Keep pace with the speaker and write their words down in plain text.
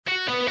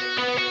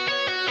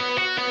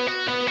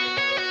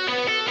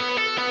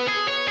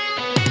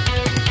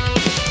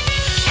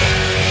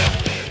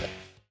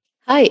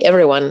Hi,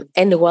 everyone,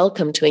 and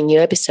welcome to a new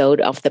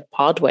episode of The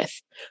Pod With,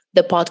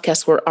 the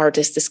podcast where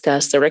artists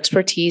discuss their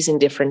expertise in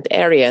different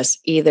areas,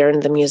 either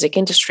in the music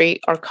industry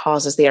or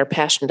causes they are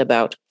passionate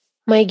about.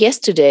 My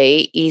guest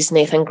today is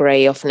Nathan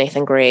Gray of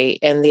Nathan Gray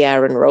and the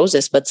Iron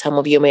Roses, but some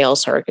of you may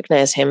also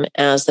recognize him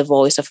as the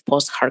voice of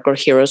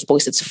post-hardcore heroes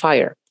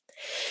boysetsfire.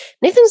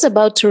 Nathan is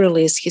about to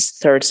release his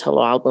third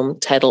solo album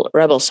titled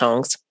Rebel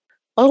Songs.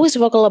 Always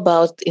vocal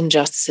about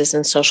injustices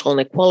and social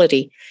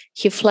inequality,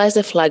 he flies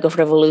the flag of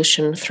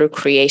revolution through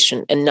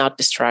creation and not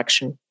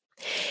distraction.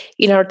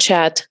 In our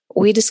chat,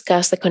 we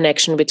discuss the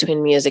connection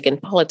between music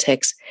and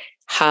politics,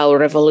 how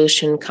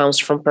revolution comes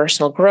from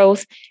personal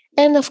growth,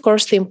 and of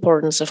course, the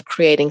importance of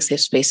creating safe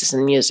spaces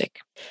in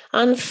music.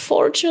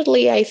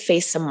 Unfortunately, I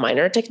faced some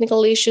minor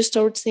technical issues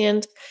towards the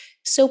end,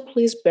 so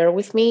please bear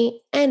with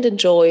me and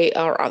enjoy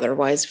our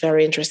otherwise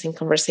very interesting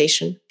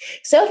conversation.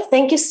 So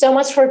thank you so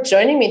much for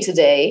joining me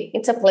today.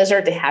 It's a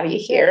pleasure to have you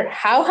here.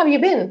 How have you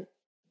been?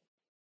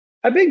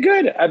 I've been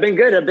good. I've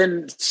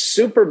been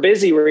super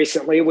busy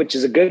recently, which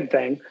is a good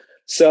thing.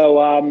 So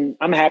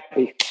I'm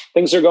happy.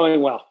 Things are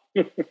going well.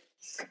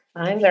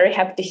 I'm very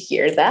happy to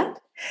hear that.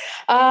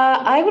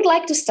 I would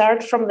like to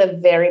start from the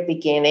very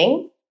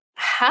beginning.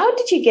 How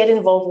did you get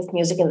involved with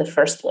music in the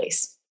first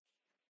place?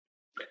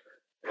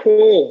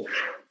 Cool.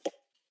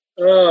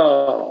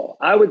 Oh,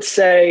 I would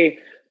say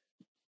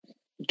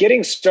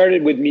getting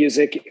started with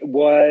music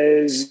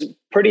was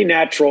pretty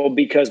natural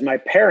because my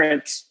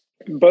parents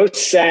both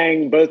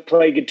sang, both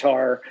played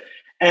guitar,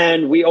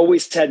 and we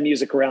always had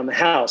music around the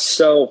house.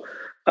 So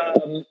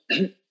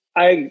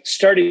I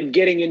started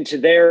getting into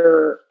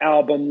their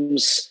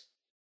albums,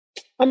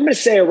 I'm going to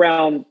say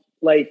around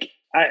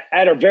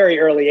at a very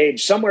early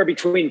age, somewhere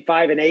between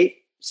 5 and 8,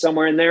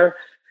 somewhere in there.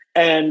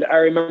 And I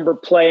remember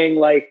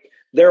playing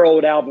their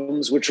old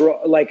albums, which were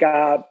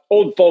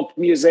old folk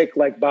music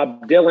like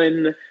Bob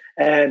Dylan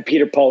and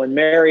Peter, Paul and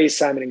Mary,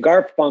 Simon and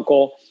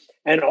Garfunkel,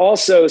 and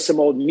also some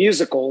old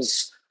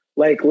musicals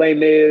like Les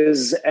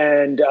Mis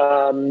and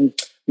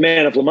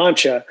Man of La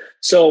Mancha.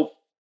 So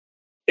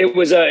it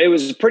was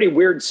a pretty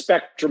weird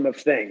spectrum of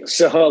things.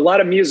 So a lot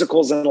of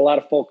musicals and a lot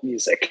of folk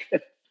music.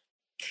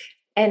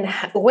 And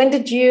when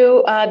did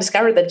you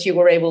discover that you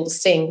were able to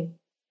sing?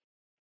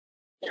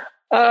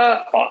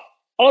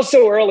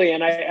 Also early,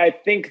 and I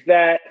think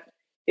that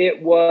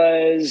it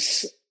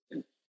was,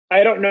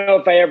 I don't know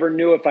if I ever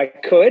knew if I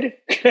could.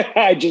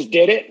 I just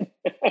did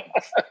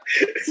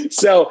it.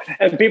 So,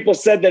 and people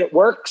said that it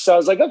worked. So I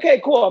was like,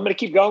 okay, cool. I'm going to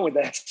keep going with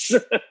this.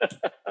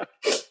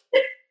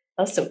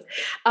 Awesome.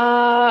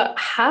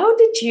 How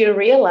did you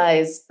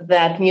realize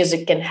that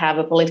music can have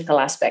a political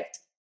aspect?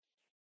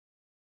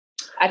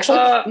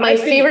 Actually, my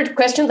favorite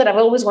question that I've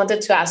always wanted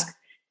to ask,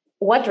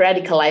 what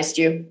radicalized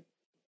you?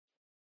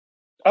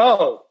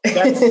 Oh,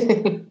 that's,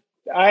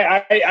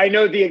 I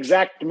know the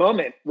exact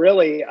moment,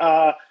 really.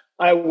 I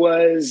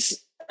want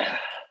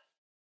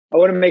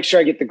to make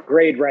sure I get the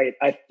grade right.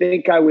 I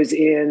think I was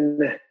in,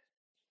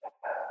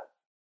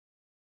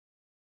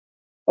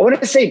 I want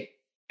to say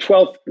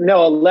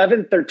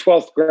 11th or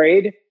 12th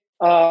grade.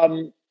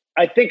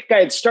 I think I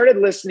had started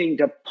listening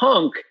to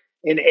punk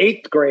in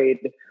 8th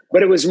grade,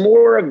 but it was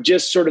more of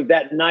just sort of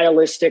that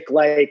nihilistic,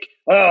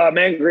 I'm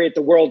angry at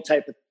the world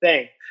type of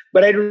thing.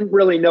 But I didn't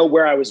really know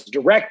where I was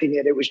directing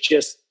it. It was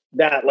just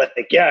that,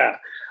 yeah.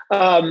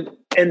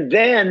 And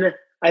then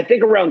I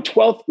think around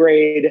 12th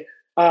grade,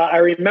 I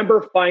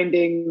remember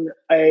finding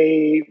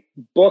a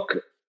book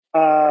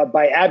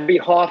by Abby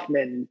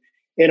Hoffman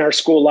in our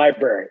school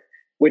library,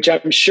 which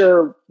I'm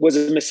sure was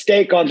a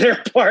mistake on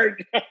their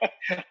part.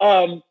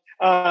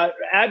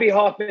 Abby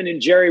Hoffman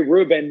and Jerry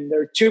Rubin,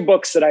 there are 2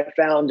 books that I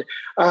found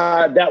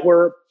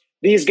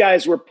these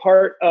guys were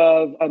part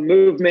of a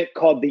movement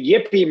called the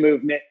Yippie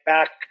movement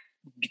back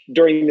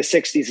during the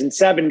 60s and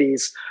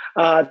 70s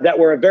that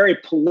were a very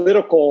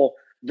political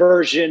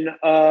version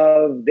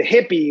of the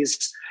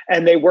hippies.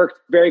 And they worked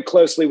very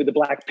closely with the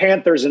Black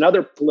Panthers and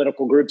other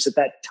political groups at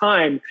that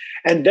time.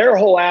 And their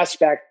whole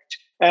aspect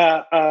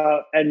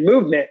and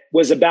movement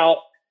was about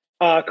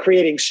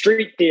creating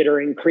street theater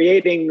and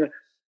creating,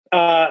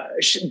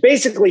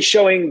 basically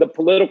showing the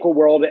political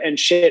world and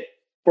shit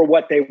for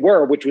what they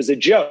were, which was a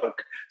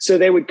joke. So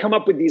they would come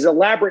up with these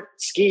elaborate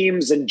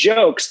schemes and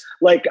jokes.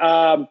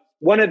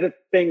 One of the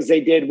things they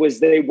did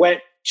was they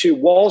went to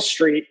Wall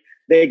Street.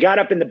 They got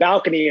up in the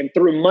balcony and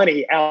threw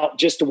money out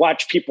just to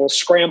watch people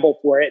scramble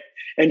for it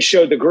and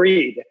show the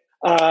greed.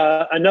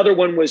 Another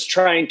one was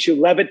trying to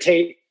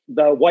levitate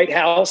the White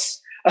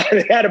House.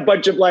 They had a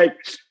bunch of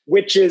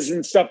witches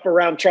and stuff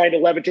around trying to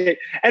levitate.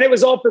 And it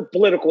was all for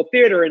political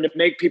theater and to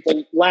make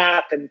people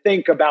laugh and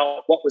think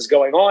about what was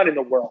going on in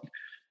the world.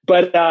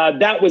 But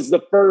that was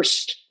the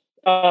first,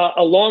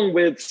 along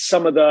with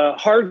some of the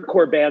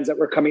hardcore bands that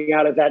were coming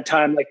out at that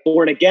time, like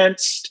Born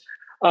Against,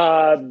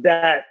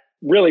 that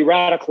really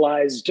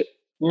radicalized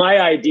my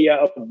idea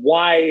of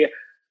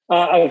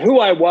of who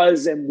I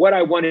was and what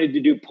I wanted to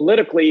do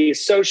politically,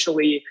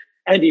 socially,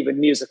 and even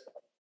musically.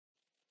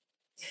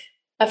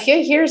 A few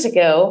years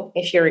ago,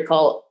 if you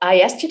recall,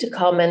 I asked you to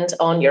comment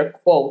on your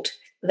quote,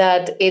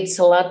 that it's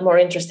a lot more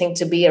interesting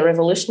to be a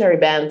revolutionary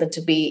band than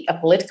to be a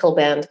political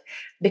band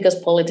because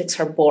politics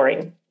are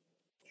boring.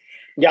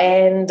 Yeah.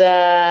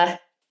 And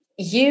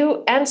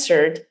you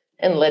answered,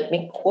 and let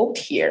me quote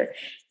here,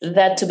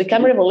 that to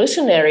become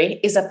revolutionary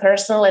is a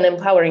personal and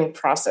empowering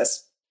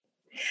process.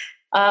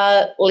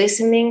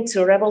 Listening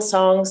to Rebel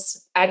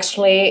songs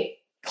actually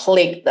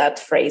clicked that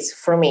phrase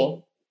for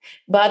me.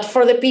 But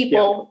for the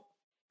people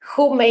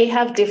who may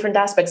have different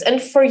aspects,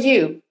 and for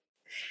you,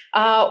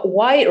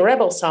 why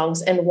Rebel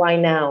songs and why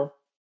now?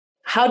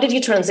 How did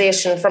you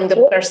transition from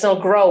the personal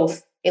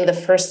growth in the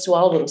first two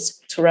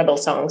albums to Rebel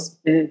songs?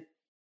 Mm-hmm.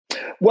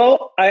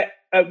 Well,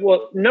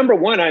 well, number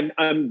one,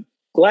 I'm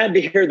glad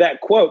to hear that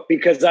quote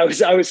because I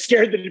was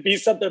scared that it'd be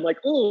something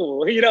like,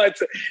 "Ooh,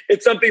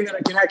 it's something that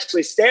I can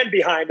actually stand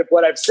behind of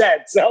what I've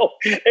said." So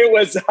it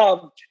was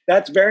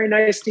that's very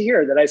nice to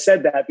hear that I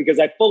said that because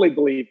I fully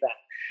believe that,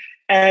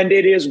 and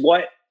it is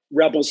what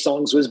Rebel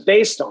Songs was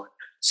based on.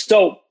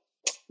 So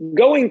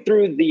going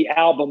through the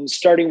album,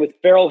 starting with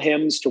Feral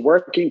Hymns to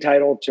Working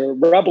Title to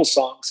Rebel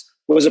Songs,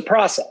 was a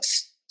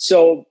process.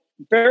 So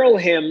Feral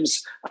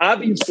Hymns,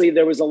 obviously,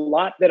 there was a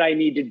lot that I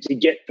needed to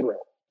get through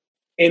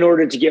in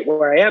order to get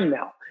where I am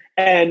now.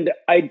 And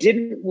I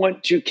didn't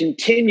want to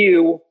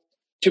continue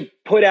to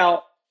put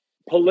out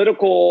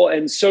political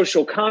and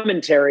social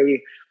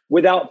commentary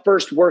without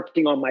first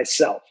working on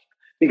myself.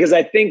 Because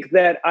I think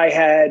that I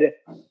had,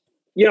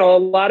 a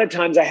lot of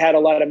times I had a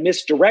lot of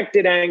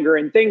misdirected anger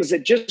and things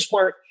that just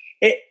weren't,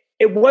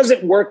 it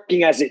wasn't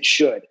working as it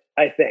should,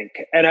 I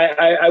think. And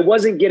I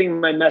wasn't getting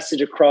my message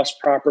across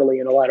properly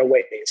in a lot of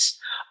ways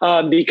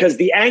because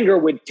the anger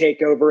would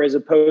take over as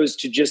opposed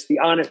to just the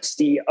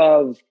honesty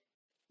of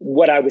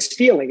what I was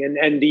feeling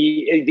and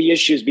the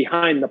issues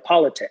behind the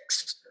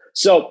politics.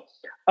 So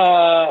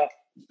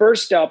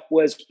first up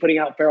was putting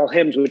out Feral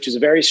Hymns, which is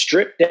very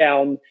stripped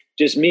down,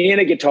 just me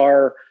and a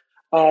guitar,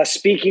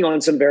 speaking on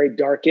some very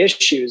dark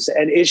issues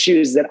and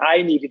issues that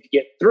I needed to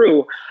get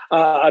through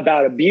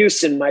about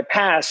abuse in my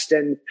past.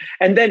 And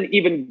then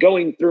even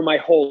going through my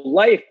whole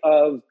life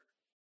of,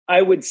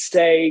 I would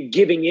say,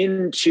 giving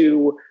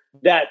into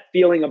that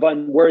feeling of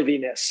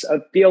unworthiness,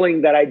 of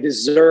feeling that I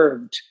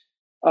deserved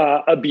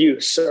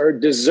abuse or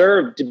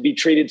deserved to be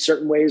treated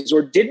certain ways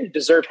or didn't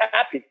deserve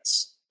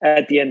happiness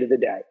at the end of the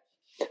day.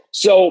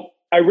 So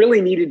I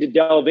really needed to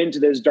delve into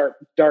those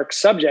dark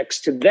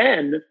subjects to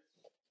then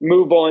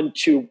move on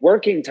to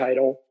Working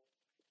Title,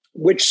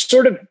 which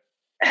sort of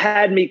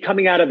had me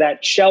coming out of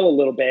that shell a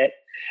little bit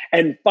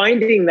and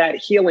finding that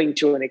healing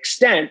to an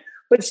extent,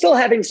 but still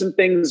having some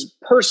things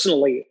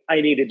personally I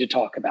needed to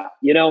talk about,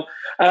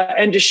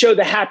 and to show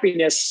the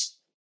happiness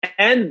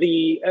and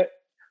the,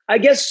 I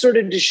guess, sort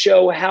of to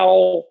show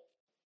how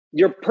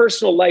your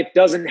personal life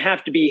doesn't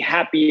have to be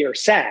happy or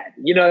sad.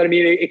 You know what I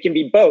mean? It can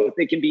be both.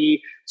 It can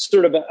be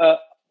sort of a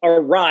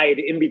ride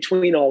in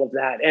between all of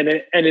that and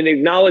an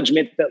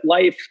acknowledgement that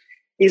life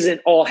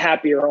isn't all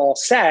happy or all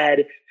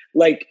sad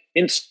like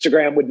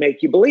Instagram would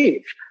make you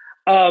believe.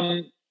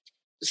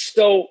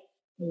 So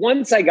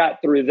once I got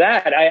through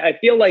that, I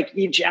feel like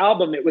each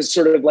album, it was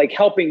sort of like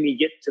helping me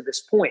get to this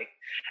point.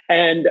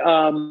 And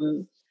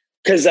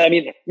because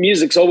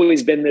music's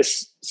always been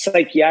this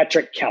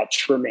psychiatric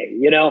couch for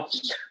me,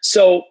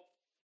 So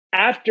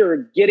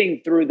after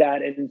getting through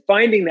that and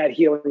finding that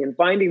healing and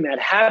finding that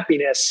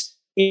happiness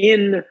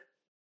and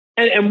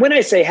when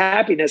I say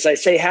happiness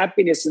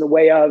in the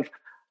way of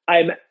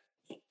I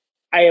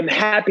am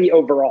happy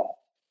overall.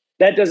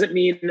 That doesn't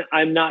mean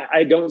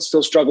I don't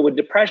still struggle with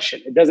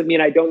depression. It doesn't mean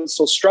I don't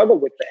still struggle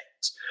with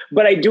things,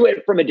 but I do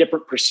it from a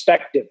different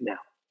perspective now,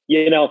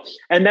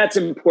 and that's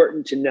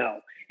important to know,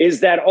 is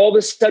that all of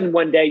a sudden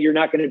one day you're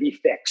not going to be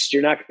fixed.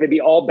 You're not going to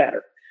be all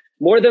better.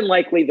 More than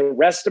likely the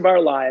rest of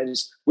our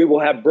lives, we will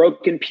have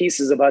broken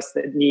pieces of us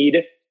that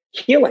need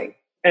healing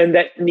and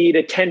that need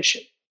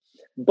attention.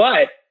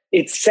 But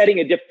it's setting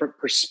a different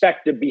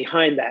perspective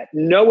behind that,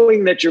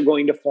 knowing that you're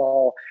going to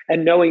fall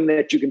and knowing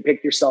that you can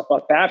pick yourself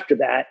up after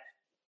that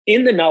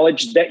in the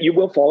knowledge that you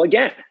will fall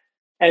again.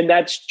 And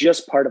that's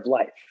just part of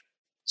life.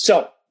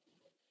 So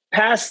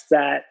past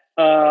that,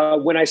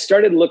 when I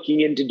started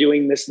looking into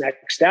doing this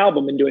next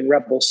album and doing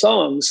Rebel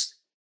Songs,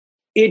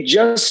 it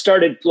just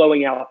started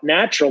flowing out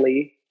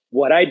naturally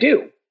what I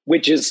do,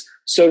 which is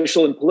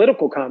social and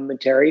political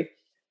commentary.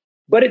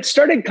 But it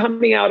started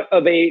coming out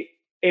of a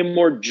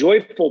more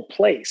joyful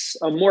place,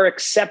 a more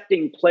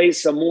accepting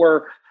place, a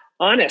more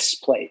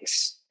honest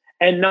place,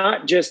 and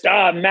not just,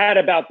 I'm mad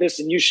about this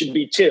and you should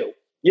be too,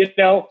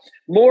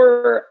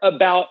 more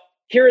about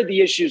here are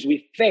the issues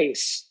we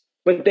face,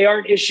 but they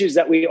aren't issues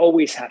that we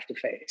always have to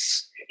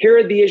face. Here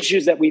are the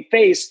issues that we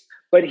face,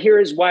 but here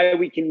is why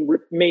we can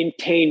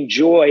maintain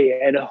joy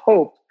and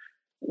hope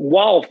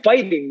while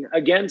fighting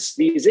against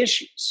these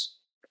issues.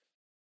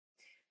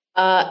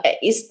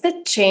 Is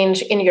the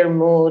change in your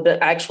mood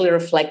actually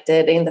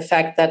reflected in the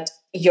fact that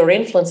your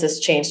influences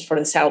changed for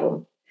this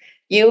album?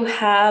 You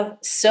have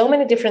so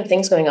many different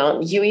things going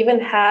on. You even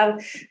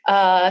have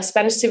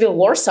Spanish Civil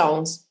War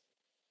songs.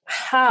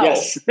 How?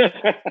 Yes.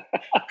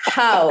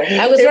 How?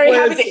 I was very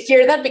happy to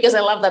hear that because I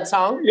love that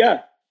song.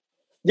 Yeah.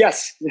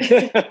 Yes.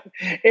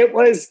 It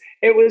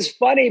was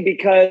funny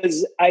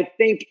because I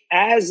think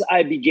as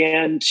I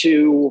began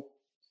to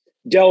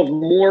delve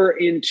more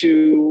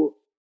into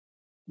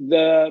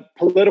the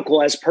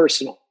political as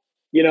personal,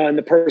 and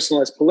the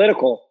personal as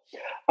political,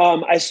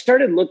 I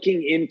started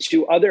looking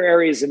into other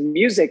areas of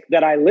music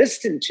that I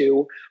listened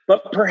to,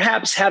 but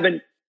perhaps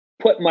haven't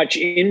put much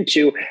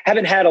into,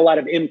 haven't had a lot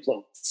of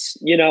influence,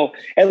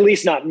 at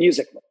least not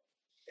musically.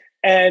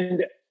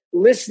 And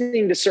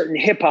listening to certain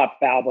hip hop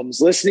albums,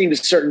 listening to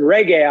certain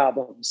reggae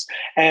albums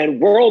and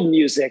world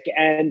music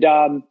and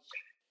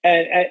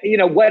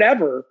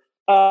whatever,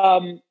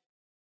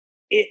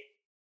 it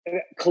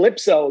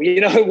calypso,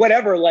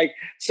 whatever, like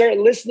started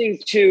listening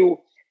to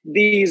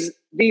these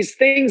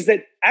things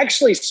that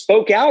actually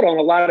spoke out on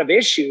a lot of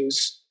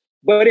issues,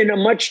 but in a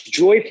much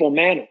joyful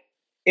manner,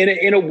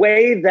 in a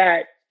way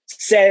that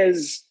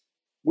says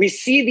we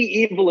see the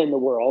evil in the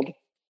world,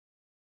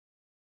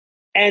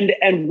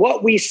 and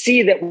what we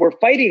see that we're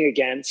fighting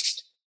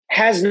against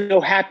has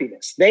no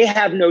happiness. They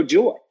have no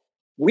joy.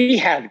 We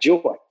have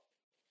joy.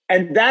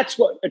 And that's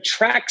what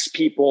attracts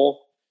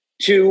people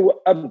to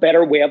a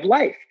better way of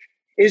life,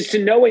 is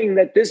to knowing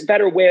that this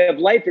better way of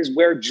life is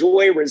where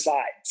joy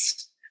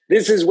resides.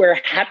 This is where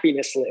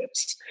happiness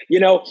lives,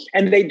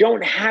 and they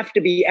don't have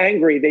to be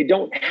angry. They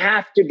don't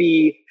have to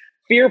be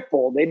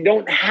fearful. They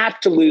don't have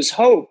to lose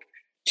hope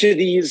to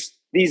these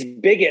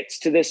bigots,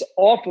 to this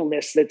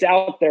awfulness that's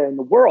out there in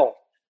the world.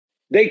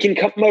 They can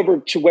come over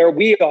to where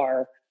we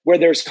are, where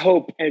there's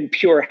hope and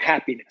pure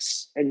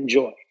happiness and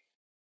joy.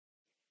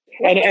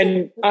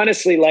 And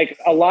honestly, like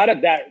a lot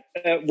of that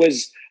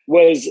was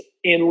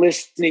in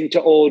listening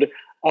to old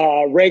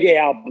reggae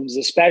albums,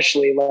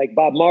 especially like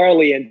Bob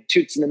Marley and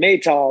Toots and the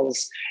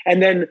Maytals,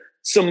 and then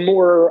some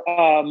more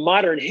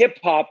modern hip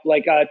hop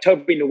like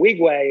Toby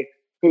Nwigwe,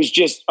 who's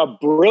just a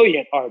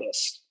brilliant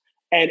artist.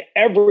 And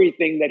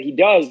everything that he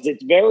does,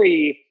 it's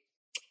very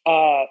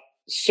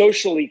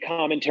socially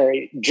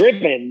commentary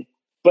driven,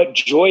 but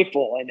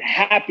joyful and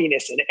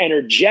happiness and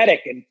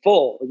energetic and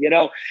full,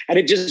 and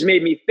it just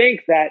made me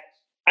think that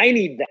I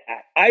need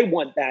that. I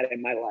want that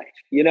in my life,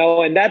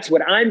 and that's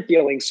what I'm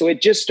feeling. So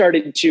it just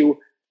started to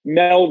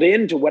meld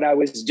into what I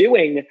was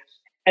doing.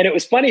 And it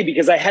was funny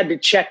because I had to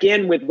check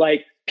in with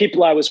like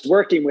people I was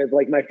working with,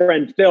 like my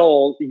friend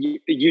Phil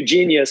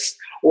Eugenius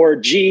or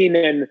Gene,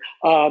 and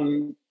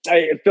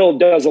Phil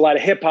does a lot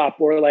of hip hop,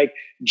 or like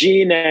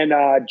Gene and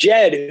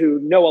Jed, who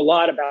know a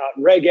lot about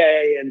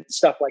reggae and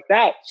stuff like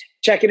that.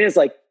 Checking in is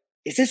like,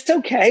 is this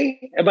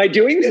okay? Am I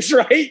doing this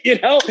right? And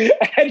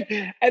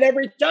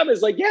every time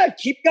it's like, yeah,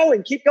 keep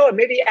going.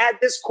 Maybe add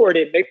this chord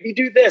in, maybe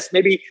do this,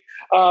 maybe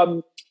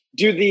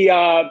do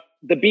the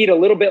beat a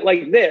little bit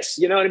like this,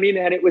 you know what I mean?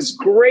 And it was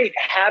great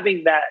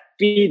having that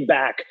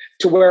feedback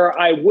to where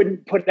I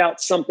wouldn't put out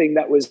something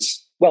that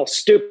was, well,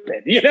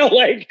 stupid,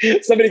 like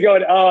somebody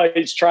going, oh,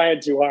 he's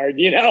trying too hard,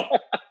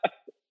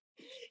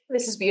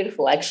 This is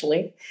beautiful,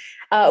 actually.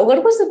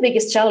 What was the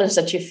biggest challenge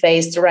that you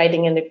faced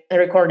writing and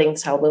recording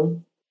this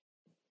album?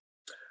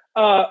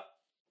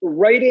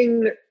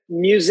 Writing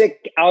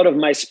music out of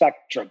my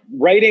spectrum.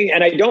 Writing,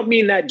 and I don't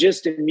mean that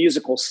just in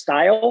musical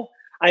style,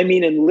 I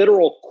mean in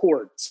literal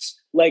chords.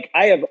 Like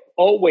I have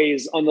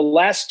always, on the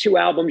last two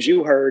albums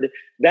you heard,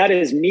 that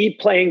is me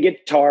playing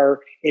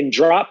guitar in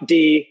drop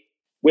D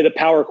with a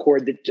power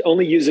chord that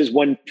only uses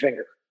one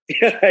finger.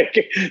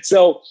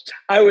 So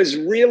I was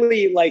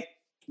really like,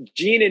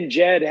 Gene and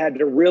Jed had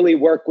to really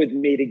work with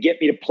me to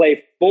get me to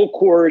play full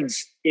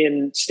chords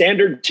in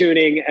standard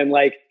tuning and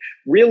like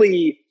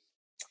really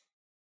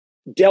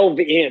delve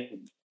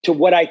in to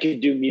what I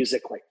could do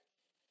musically.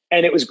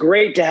 And it was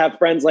great to have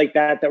friends like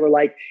that were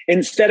like,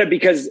 instead of,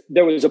 because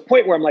there was a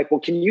point where I'm like, well,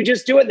 can you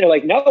just do it? And they're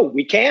like, no,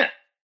 we can't.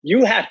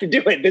 You have to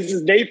do it. This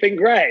is Nathan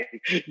Gray.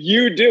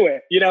 You do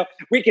it.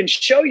 We can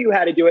show you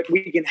how to do it.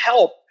 We can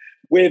help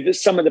with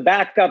some of the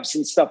backups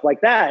and stuff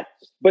like that.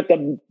 But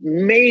the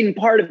main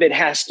part of it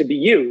has to be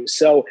you.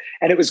 So,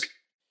 and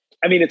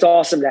it's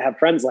awesome to have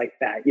friends like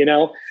that,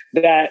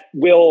 that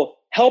will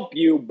help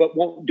you, but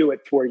won't do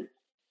it for you.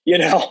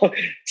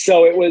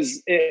 So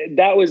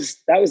that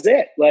was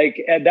it.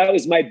 Like, and that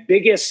was my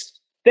biggest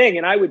thing.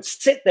 And I would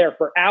sit there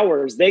for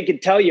hours. They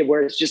could tell you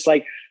where it's just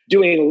like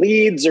doing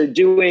leads or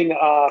doing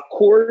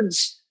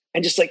chords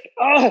and just like,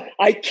 oh,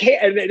 I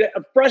can't, and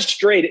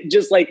frustrated,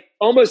 just like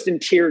almost in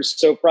tears,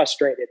 so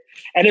frustrated.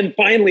 And then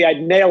finally I'd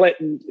nail it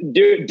and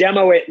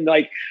demo it. And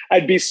like,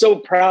 I'd be so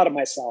proud of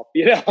myself,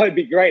 it'd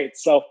be great.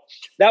 So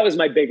that was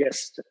my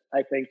biggest,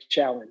 I think,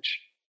 challenge.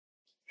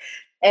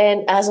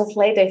 And as of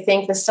late, I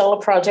think the solo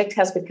project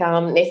has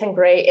become Nathan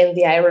Gray and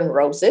the Iron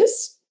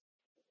Roses.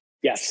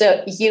 Yes.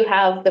 So you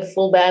have the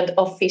full band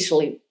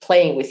officially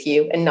playing with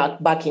you and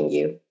not backing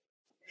you.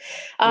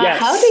 Yes,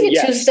 how do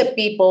you choose the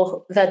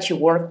people that you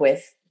work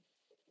with?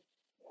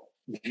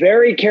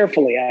 Very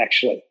carefully,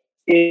 actually.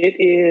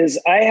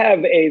 I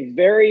have a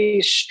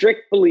very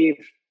strict belief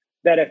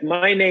that if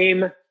my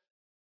name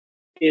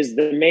is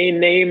the main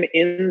name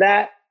in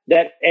that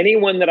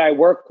anyone that I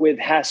work with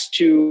has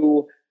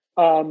to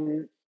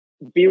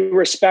be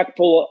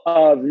respectful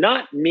of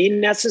not me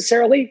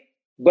necessarily,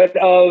 but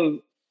of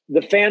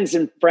the fans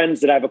and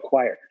friends that I've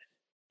acquired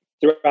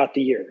throughout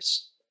the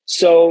years.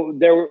 So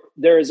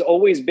there has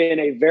always been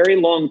a very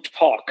long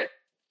talk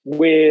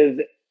with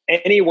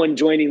anyone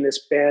joining this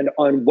band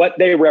on what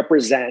they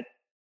represent,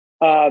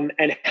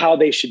 and how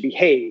they should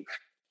behave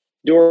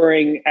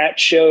at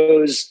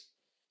shows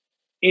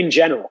in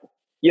general.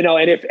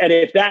 And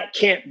if that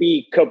can't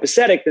be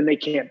copacetic, then they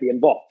can't be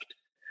involved.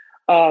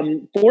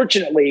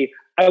 Fortunately,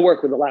 I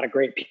work with a lot of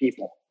great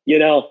people,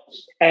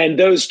 and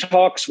those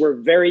talks were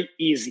very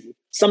easy.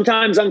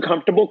 Sometimes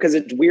uncomfortable because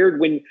it's weird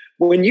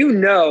when you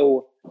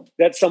know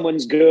that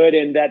someone's good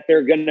and that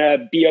they're going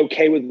to be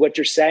okay with what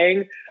you're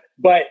saying,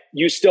 but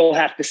you still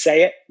have to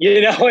say it.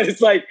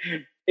 It's like,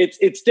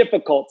 it's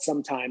difficult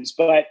sometimes,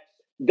 but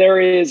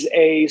there is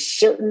a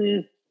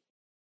certain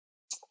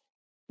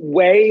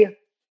way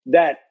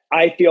that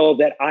I feel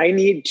that I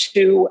need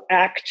to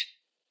act,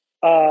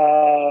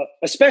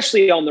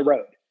 especially on the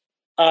road,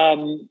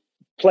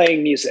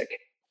 playing music.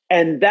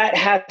 And that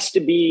has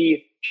to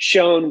be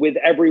shown with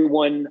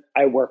everyone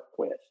I work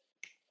with.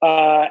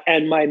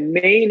 And my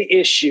main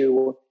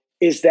issue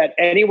is that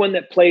anyone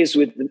that plays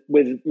with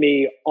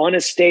me on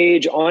a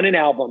stage, on an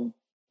album,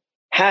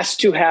 has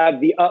to have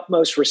the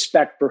utmost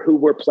respect for who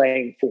we're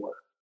playing for.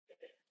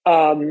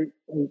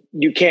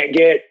 You can't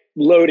get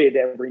loaded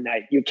every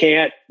night. You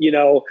can't,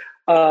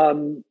 a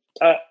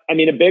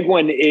big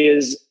one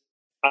is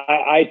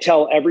I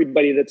tell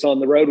everybody that's on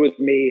the road with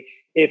me,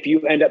 if you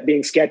end up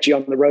being sketchy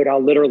on the road,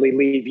 I'll literally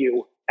leave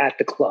you at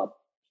the club.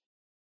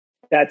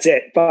 That's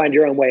it. Find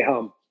your own way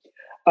home.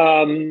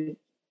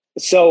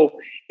 So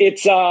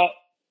it's, I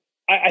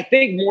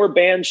think more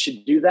bands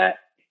should do that.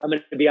 I'm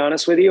going to be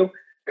honest with you,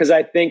 because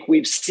I think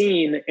we've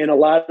seen in a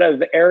lot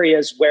of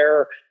areas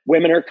where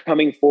women are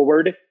coming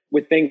forward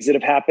with things that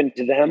have happened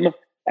to them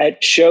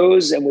at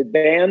shows and with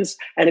bands.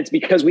 And it's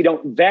because we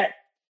don't vet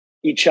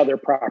each other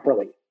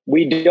properly.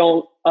 We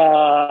don't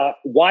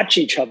watch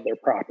each other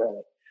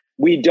properly.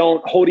 We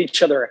don't hold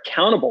each other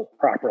accountable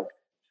properly.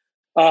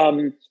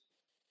 And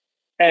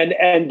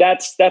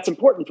that's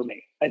important for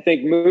me. I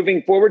think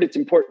moving forward, it's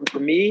important for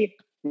me,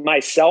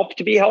 myself,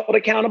 to be held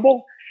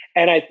accountable.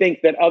 And I think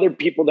that other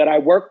people that I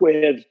work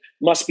with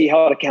must be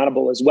held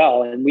accountable as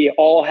well. And we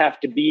all have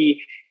to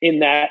be in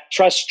that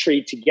trust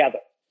tree together.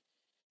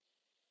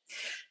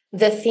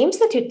 The themes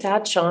that you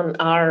touch on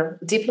are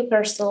deeply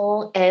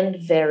personal and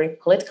very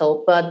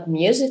political, but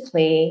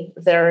musically,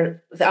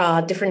 there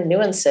are different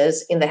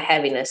nuances in the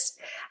heaviness.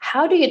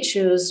 How do you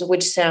choose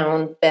which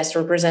sound best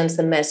represents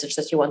the message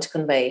that you want to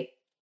convey?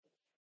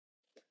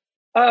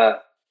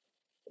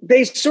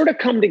 They sort of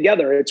come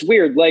together. It's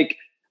weird. Like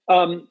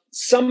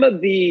some of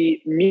the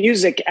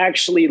music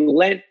actually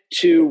lent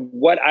to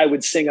what I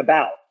would sing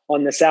about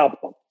on this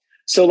album.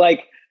 So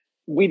like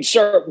we'd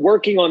start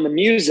working on the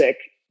music.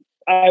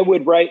 I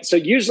would write. So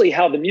usually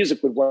how the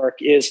music would work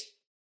is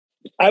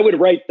I would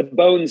write the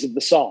bones of the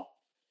song.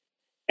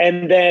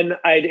 And then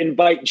I'd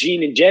invite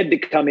Gene and Jed to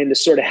come in to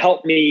sort of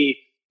help me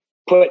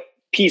put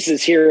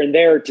pieces here and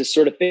there to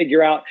sort of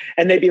figure out.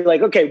 And they'd be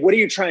like, okay, what are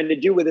you trying to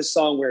do with this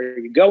song? Where are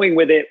you going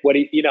with it? What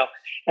do you know?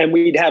 And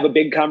we'd have a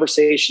big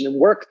conversation and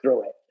work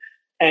through it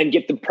and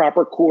get the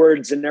proper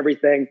chords and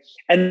everything.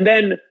 And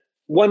then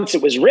once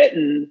it was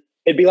written,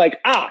 it'd be like,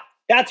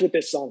 that's what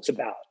this song's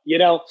about,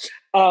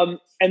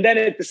 And then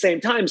at the same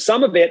time,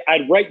 some of it,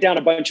 I'd write down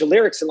a bunch of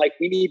lyrics and like,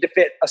 we need to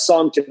fit a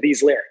song to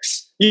these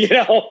lyrics, and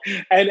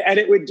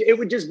it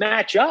would just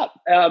match up.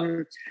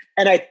 And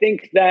I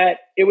think that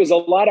it was a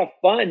lot of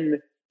fun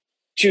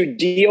to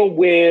deal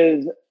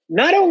with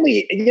not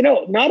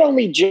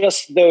only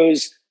just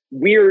those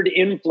weird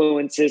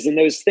influences and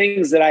those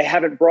things that I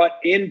haven't brought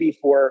in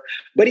before,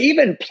 but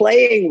even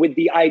playing with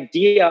the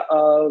idea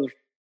of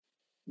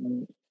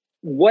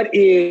what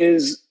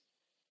is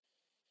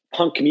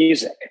punk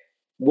music,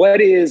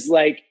 what is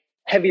like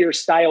heavier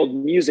styled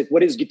music,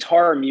 what is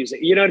guitar music,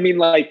 you know what I mean?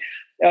 Like,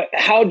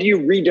 how do you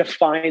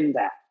redefine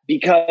that?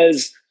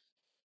 Because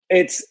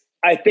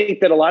I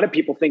think that a lot of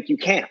people think you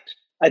can't.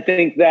 I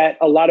think that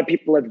a lot of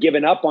people have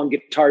given up on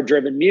guitar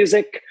driven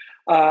music.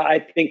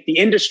 I think the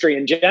industry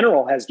in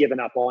general has given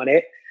up on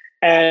it,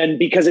 and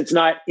because it's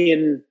not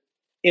in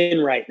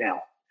right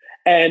now.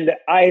 And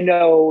I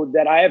know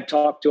that I have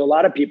talked to a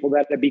lot of people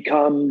that have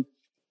become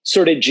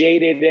sort of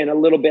jaded and a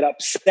little bit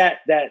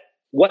upset that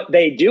what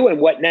they do and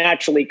what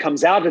naturally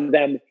comes out of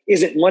them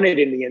isn't wanted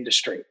in the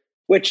industry,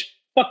 which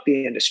fuck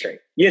the industry,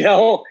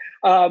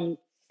 And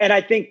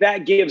I think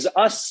that gives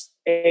us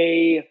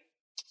a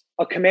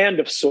command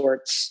of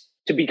sorts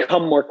to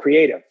become more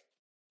creative.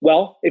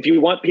 Well, if you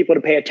want people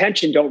to pay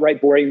attention, don't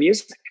write boring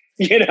music,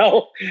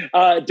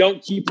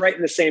 don't keep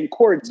writing the same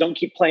chords. Don't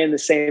keep playing the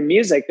same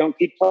music. Don't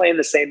keep playing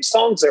the same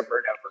songs over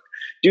and over.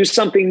 Do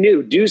something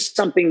new. Do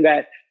something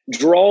that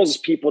draws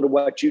people to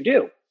what you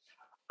do.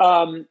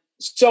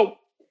 So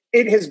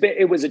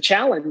it was a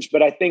challenge,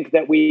 but I think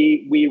that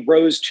we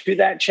rose to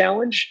that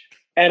challenge,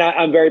 and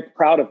I'm very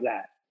proud of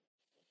that.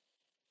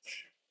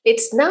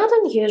 It's not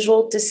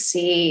unusual to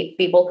see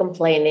people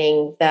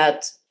complaining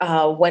that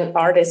when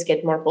artists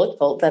get more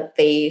political, that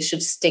they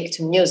should stick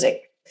to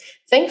music.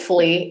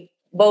 Thankfully,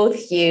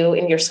 both you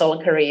in your solo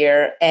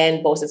career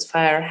and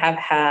boysetsfire have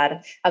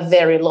had a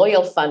very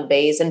loyal fan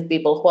base and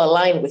people who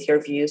align with your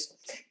views.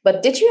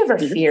 But did you ever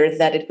fear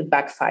that it could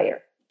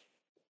backfire?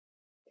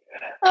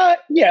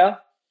 Yeah,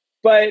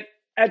 but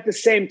at the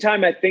same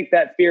time, I think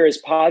that fear is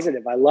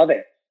positive. I love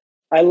it.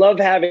 I love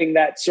having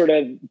that sort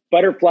of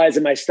butterflies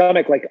in my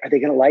stomach. Like, are they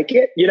going to like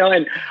it?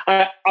 And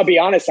I'll be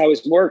honest, I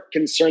was more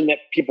concerned that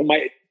people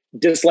might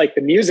dislike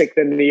the music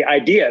than the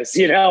ideas,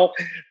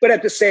 But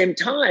at the same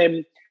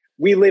time,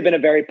 we live in a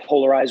very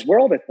polarized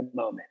world at the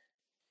moment.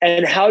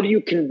 And how do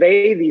you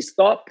convey these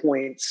thought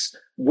points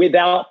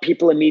without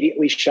people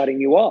immediately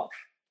shutting you off?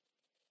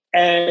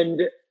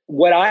 And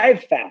what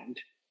I've found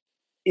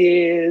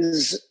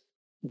is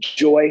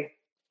joy,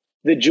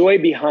 the joy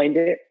behind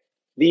it,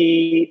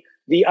 the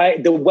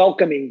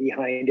welcoming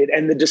behind it,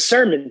 and the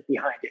discernment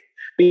behind it.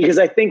 Because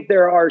I think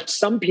there are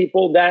some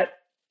people that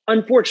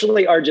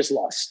unfortunately are just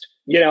lost.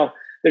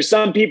 There's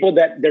some people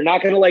that they're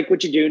not going to like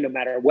what you do, no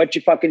matter what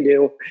you fucking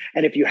do.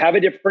 And if you have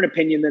a different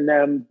opinion than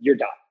them, you're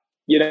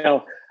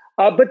done.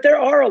 But there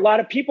are a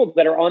lot of people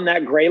that are on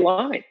that gray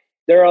line.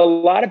 There are a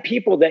lot of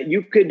people that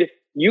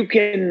you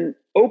can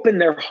open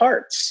their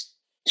hearts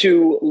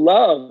to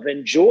love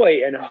and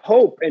joy and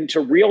hope and to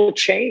real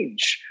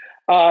change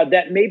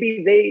that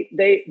maybe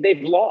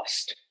they've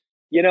lost.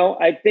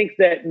 I think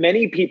that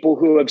many people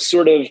who have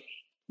sort of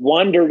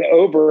wandered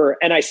over,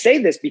 and I say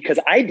this because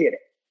I did it.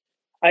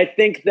 I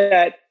think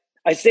that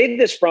I say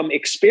this from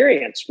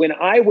experience. When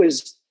I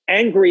was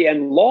angry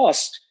and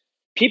lost,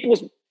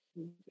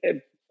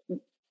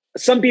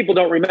 some people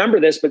don't remember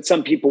this, but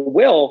some people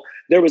will.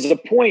 There was a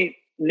point,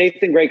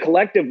 Nathan Gray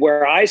Collective,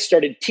 where I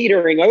started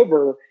teetering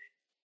over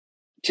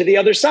to the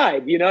other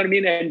side, you know what I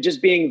mean? And just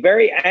being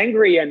very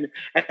angry and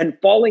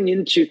falling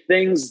into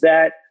things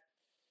that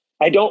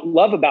I don't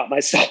love about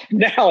myself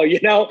now,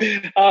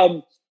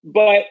 and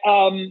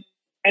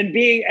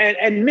being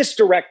and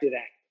misdirected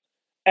anger.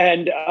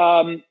 And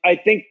I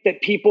think that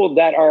people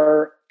that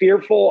are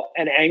fearful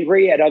and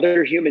angry at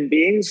other human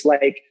beings,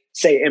 like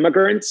say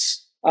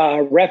immigrants,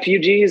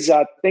 refugees,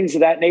 things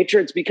of that nature,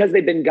 it's because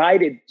they've been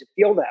guided to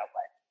feel that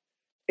way.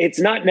 It's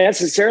not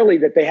necessarily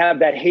that they have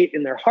that hate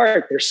in their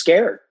heart. They're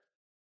scared.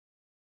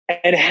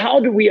 And how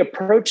do we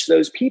approach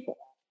those people?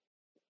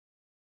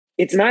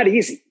 It's not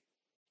easy,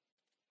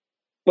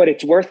 but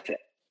it's worth it.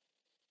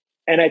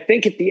 And I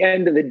think at the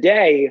end of the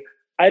day,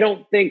 I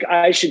don't think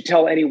I should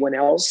tell anyone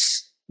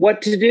else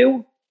what to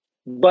do.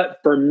 But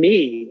for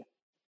me,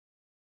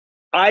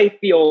 I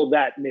feel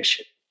that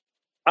mission.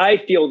 I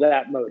feel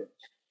that motive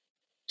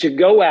to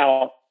go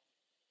out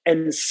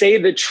and say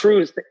the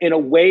truth in a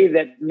way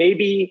that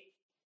maybe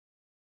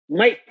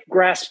might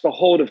grasp a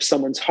hold of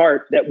someone's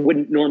heart that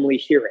wouldn't normally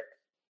hear it.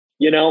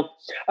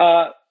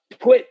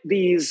 Put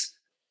these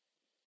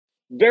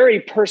very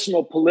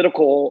personal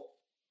political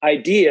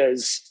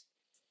ideas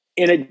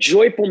in a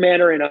joyful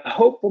manner, in a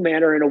hopeful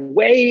manner, in a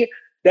way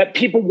that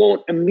people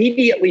won't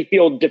immediately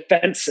feel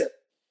defensive,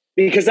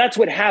 because that's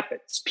what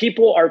happens.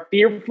 People are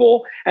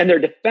fearful and they're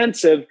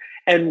defensive.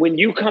 And when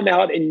you come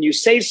out and you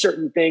say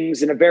certain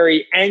things in a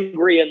very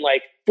angry and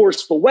like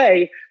forceful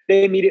way,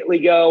 they immediately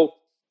go,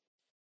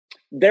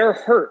 they're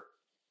hurt,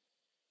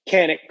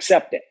 can't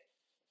accept it.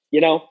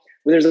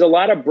 There's a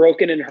lot of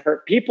broken and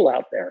hurt people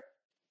out there.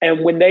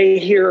 And when they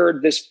hear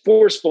this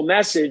forceful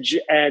message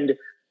and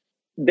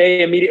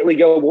they immediately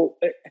go, well,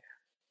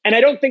 and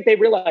I don't think they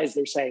realize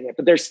they're saying it,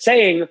 but they're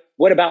saying,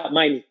 what about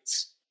my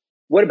needs?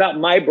 What about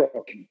my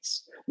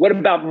brokenness? What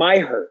about my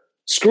hurt?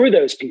 Screw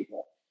those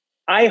people.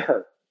 I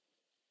hurt.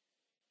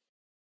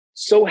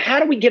 So how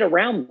do we get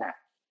around that?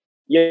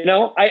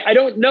 I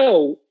don't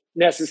know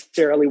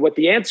necessarily what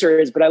the answer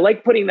is, but I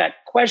like putting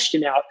that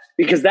question out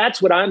because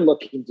that's what I'm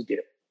looking to do.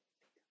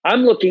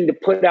 I'm looking to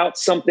put out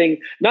something,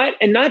 not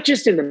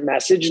just in the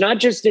message, not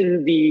just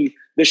in the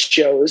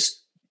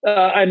shows,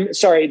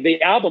 the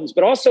albums,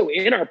 but also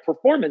in our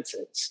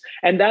performances.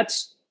 And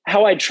that's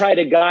how I try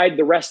to guide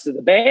the rest of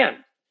the band,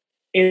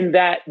 in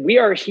that we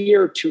are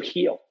here to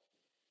heal.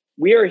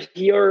 We are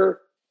here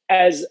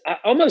as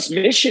almost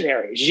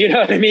missionaries, you know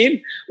what I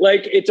mean?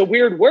 Like, it's a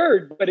weird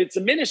word, but it's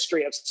a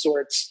ministry of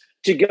sorts,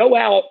 to go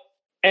out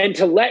and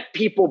to let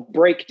people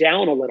break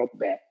down a little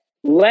bit.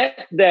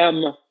 Let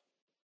them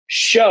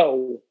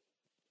show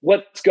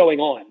what's going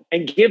on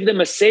and give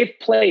them a safe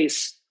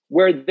place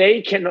where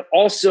they can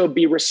also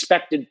be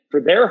respected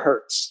for their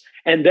hurts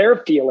and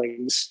their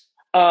feelings,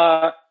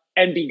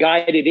 and be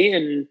guided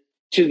in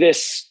to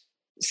this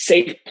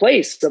safe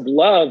place of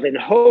love and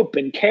hope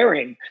and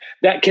caring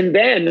that can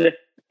then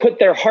put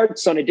their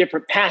hearts on a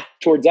different path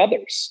towards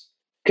others.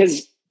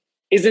 Because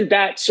isn't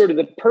that sort of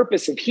the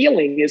purpose of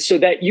healing, is so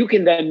that you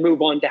can then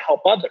move on to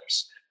help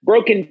others?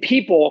 Broken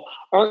people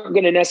aren't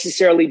going to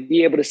necessarily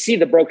be able to see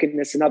the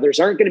brokenness in others,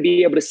 aren't going to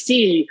be able to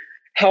see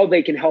how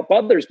they can help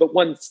others. But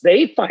once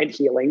they find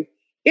healing,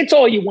 it's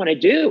all you want to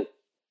do.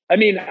 I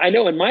mean, I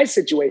know in my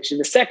situation,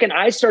 the second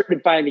I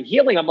started finding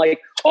healing, I'm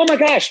like, oh my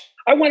gosh,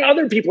 I want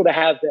other people to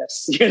have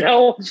this.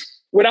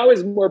 When I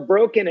was more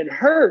broken and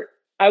hurt,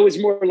 I was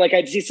more like,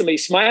 I'd see somebody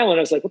smile and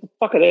I was like, what the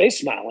fuck are they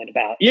smiling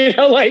about?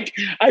 Like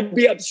I'd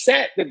be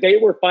upset that they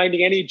were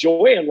finding any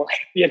joy in life,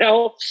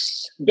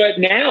 But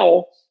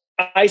now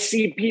I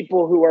see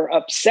people who are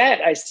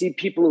upset. I see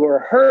people who are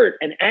hurt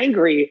and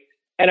angry,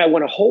 and I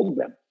want to hold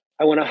them.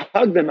 I want to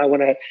hug them. I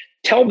want to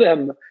tell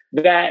them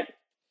that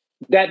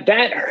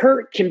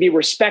hurt can be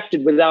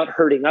respected without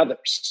hurting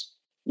others,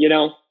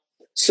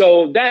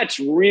 So that's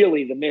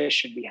really the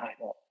mission behind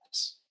all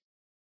this.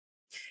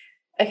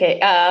 Okay.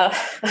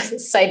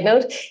 Side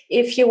note,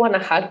 if you want to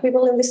hug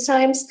people in these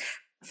times,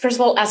 first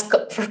of all, ask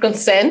for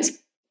consent.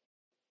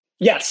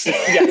 Yes.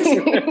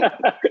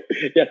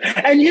 Yeah.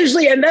 And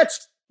usually, and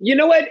that's, you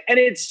know what? And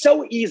it's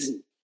so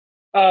easy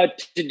to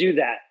do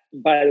that,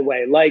 by the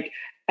way, like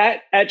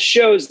at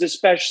shows,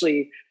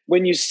 especially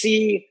when you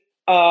see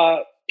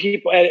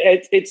people,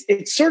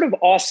 it's sort of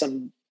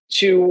awesome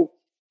to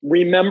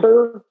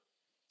remember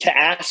to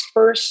ask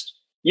first.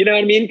 You know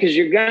what I mean? Because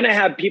you're going to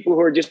have people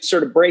who are just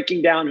sort of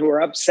breaking down, who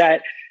are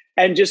upset,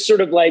 and just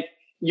sort of like,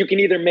 you can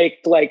either make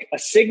like a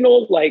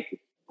signal, like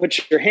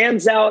put your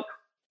hands out,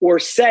 or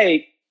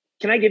say,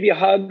 can I give you a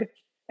hug?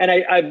 And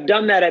I've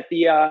done that at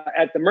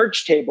the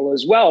merch table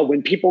as well.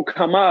 When people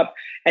come up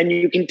and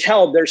you can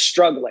tell they're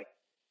struggling,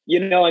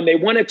 and they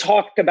want to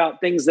talk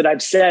about things that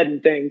I've said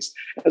and things.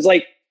 I was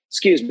like,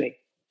 excuse me,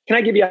 can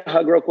I give you a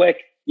hug real quick?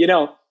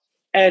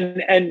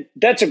 And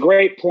that's a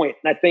great point.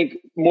 And I think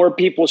more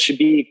people should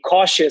be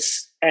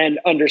cautious and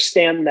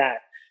understand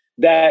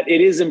that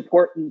it is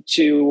important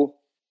to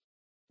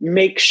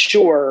make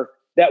sure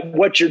that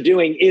what you're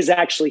doing is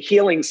actually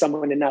healing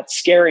someone and not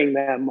scaring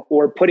them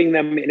or putting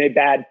them in a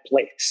bad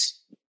place.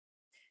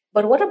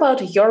 But what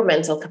about your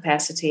mental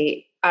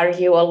capacity? Are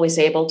you always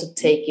able to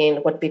take in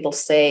what people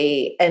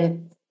say?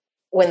 And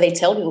when they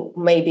tell you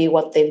maybe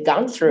what they've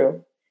gone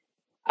through,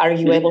 are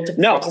you able to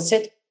process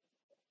it?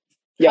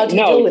 Yeah,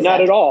 no,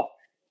 not at all.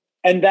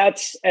 And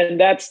that's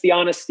the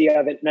honesty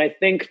of it. And I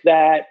think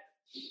that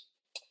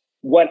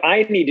what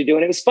I need to do,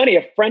 and it was funny,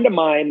 a friend of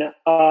mine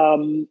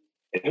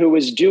who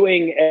was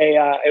doing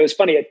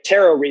a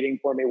tarot reading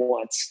for me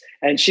once,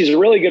 and she's a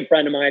really good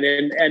friend of mine,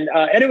 and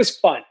it was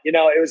fun.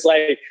 It was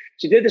like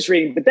she did this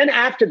reading, but then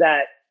after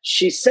that,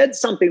 she said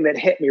something that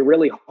hit me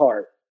really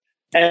hard.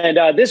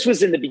 And this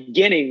was in the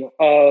beginning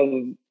of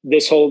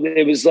this whole.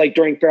 It was like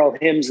during feral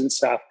hymns and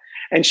stuff.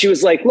 And she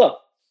was like, "Look,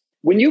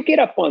 when you get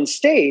up on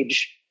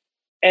stage,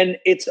 and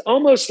it's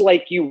almost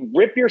like you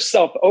rip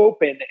yourself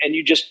open and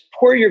you just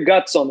pour your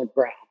guts on the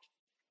ground,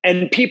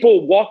 and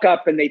people walk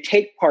up and they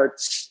take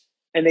parts."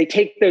 And they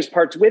take those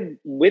parts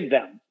with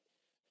them.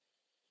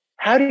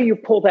 How do you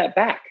pull that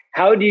back?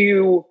 How do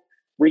you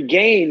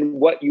regain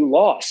what you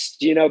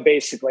lost?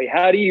 Basically,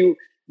 how do you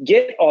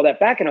get all that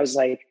back? And I was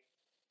like,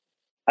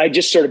 I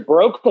just sort of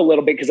broke a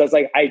little bit because I was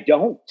like, I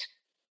don't.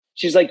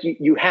 She's like,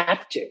 you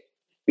have to,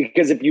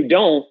 because if you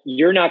don't,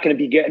 you're not going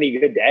to be any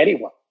good to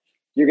anyone.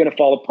 You're going to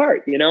fall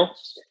apart,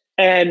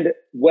 And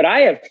what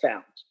I have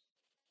found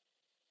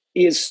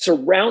is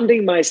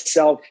surrounding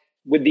myself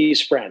with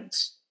these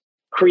friends,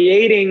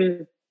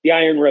 creating the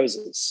Iron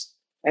Roses,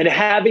 and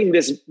having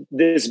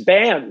this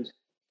band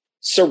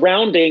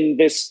surrounding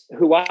this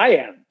who I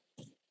am.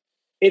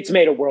 It's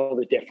made a world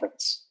of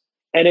difference.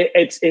 And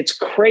it's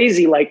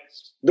crazy, like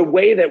the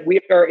way that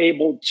we are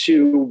able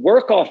to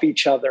work off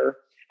each other,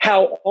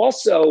 how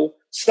also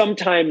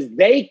sometimes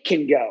they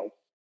can go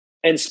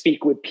and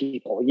speak with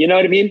people. You know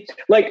what I mean?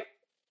 Like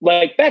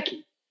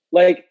Becky,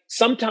 like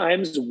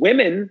sometimes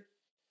women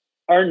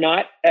are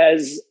not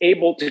as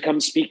able to come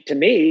speak to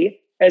me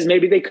as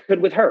maybe they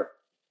could with her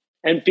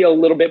and feel a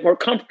little bit more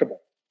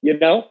comfortable,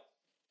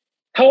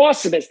 How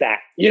awesome is that?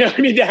 You know what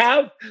I mean? To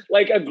have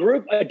like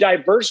a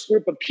diverse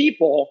group of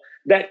people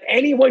that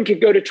anyone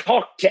could go to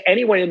talk to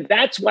anyone. And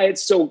that's why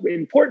it's so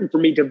important for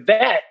me to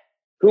vet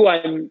who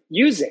I'm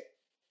using,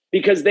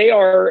 because they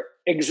are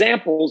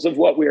examples of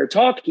what we are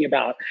talking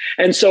about.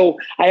 And so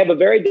I have a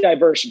very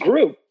diverse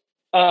group.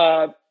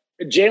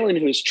 Jalen,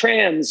 who's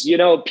trans,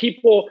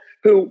 people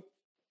who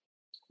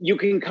you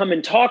can come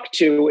and talk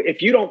to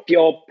if you don't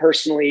feel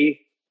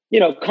personally,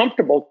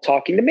 comfortable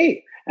talking to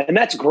me. And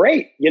that's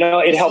great.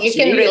 It helps. You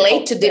can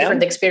relate to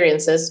different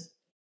experiences.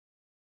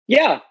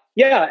 Yeah.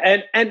 Yeah.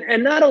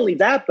 And not only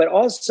that, but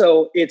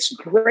also it's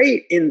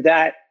great in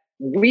that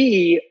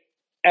we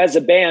as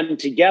a band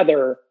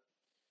together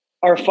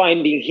are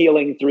finding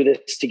healing through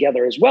this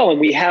together as well. And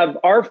we have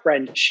our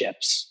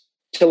friendships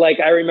to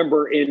I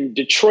remember in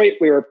Detroit,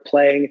 we were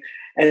playing,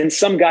 and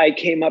some guy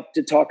came up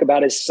to talk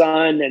about his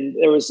son, and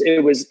it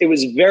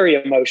was very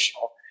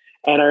emotional.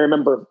 And I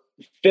remember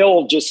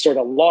Phil just sort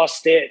of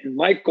lost it, and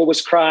Michael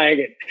was crying,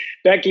 and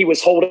Becky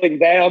was holding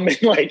them, and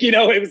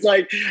it was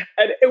like,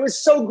 and it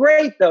was so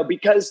great though,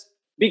 because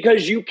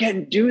you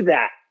can do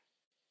that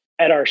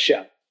at our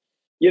show.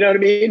 You know what I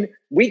mean?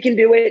 We can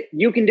do it.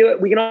 You can do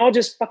it. We can all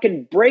just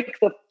fucking break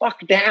the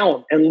fuck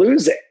down and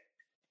lose it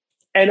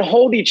and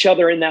hold each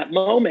other in that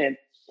moment.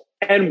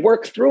 and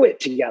work through it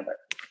together.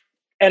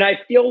 And I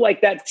feel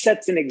like that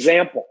sets an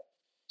example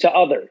to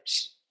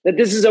others that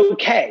this is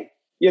okay.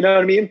 You know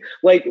what I mean?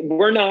 Like,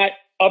 we're not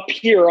up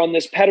here on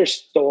this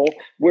pedestal.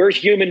 We're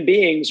human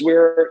beings.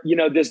 We're,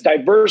 this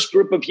diverse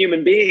group of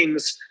human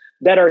beings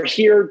that are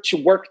here to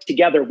work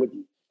together with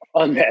you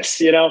on this,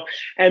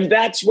 and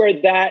that's where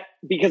that,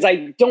 because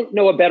I don't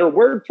know a better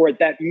word for it,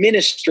 that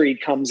ministry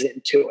comes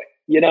into it,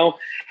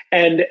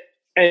 and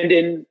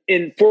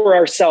in for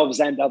ourselves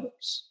and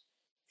others.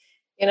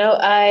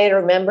 I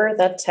remember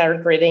that tarot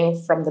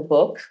reading from the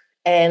book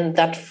and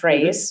that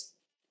phrase.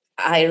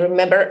 Mm-hmm. I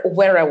remember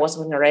where I was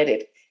when I read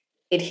it.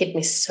 It hit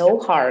me so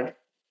hard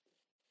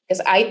because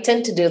I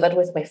tend to do that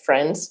with my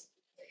friends.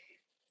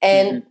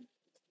 And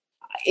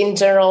in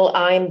general,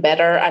 I'm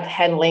better at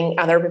handling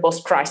other people's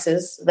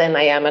crises than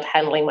I am at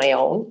handling my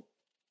own.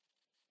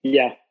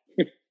 Yeah.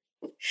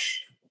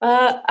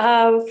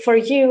 For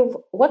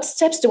you, what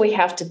steps do we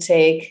have to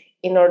take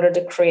in order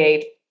to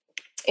create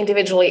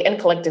individually and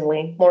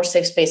collectively more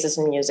safe spaces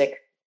in music?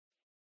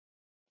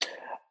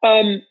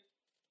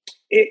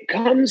 It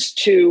comes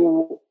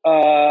to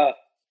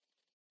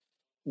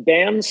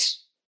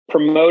bands,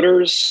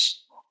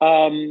 promoters,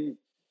 to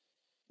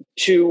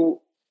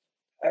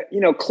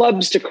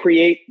clubs to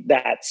create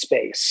that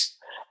space.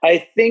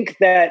 I think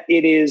that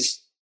it is,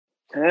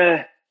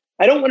 I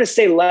don't want to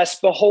say less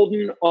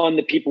beholden on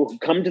the people who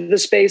come to the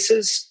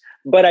spaces,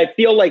 but I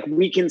feel like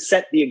we can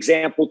set the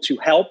example to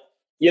help.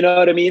 You know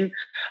what I mean?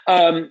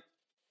 And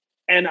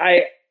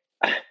I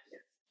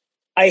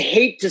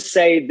hate to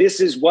say this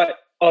is what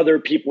other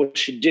people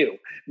should do,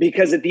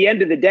 because at the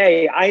end of the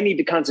day, I need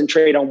to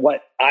concentrate on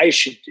what I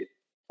should do.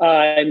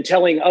 And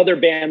telling other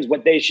bands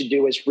what they should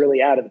do is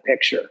really out of the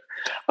picture.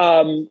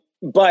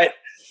 But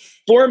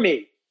for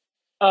me,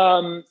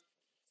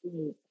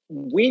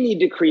 we need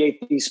to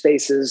create these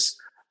spaces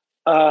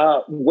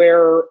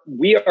where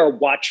we are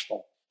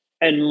watchful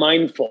and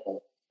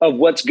mindful of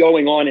what's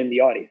going on in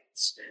the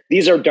audience.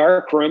 These are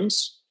dark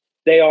rooms.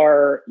 They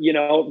are,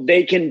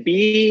 they can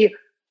be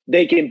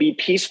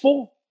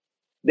peaceful.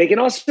 They can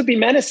also be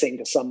menacing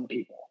to some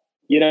people.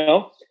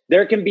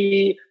 There can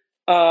be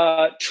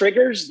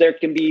triggers. There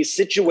can be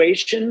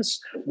situations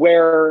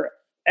where,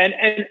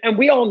 and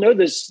we all know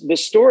this, the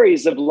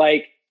stories of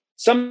like,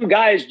 some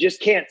guys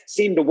just can't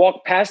seem to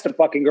walk past a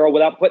fucking girl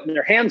without putting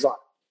their hands on,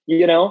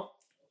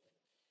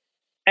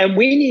 and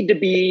we need to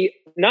be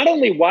not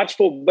only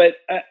watchful, but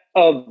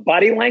of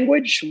body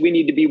language. We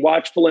need to be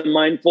watchful and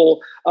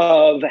mindful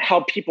of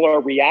how people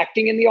are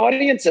reacting in the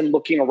audience and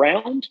looking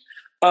around.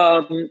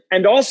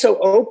 And also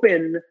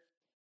open,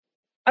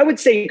 I would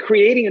say,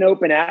 creating an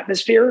open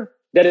atmosphere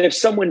that if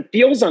someone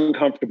feels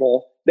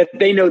uncomfortable, that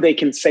they know they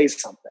can say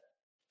something.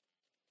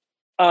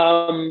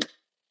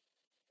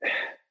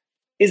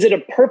 Is it a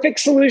perfect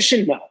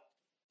solution? No.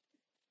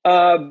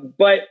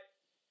 But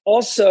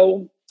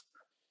also,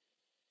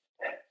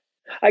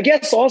 I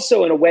guess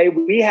also in a way,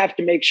 we have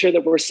to make sure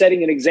that we're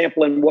setting an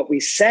example in what we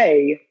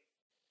say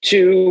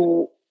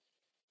to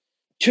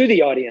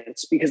the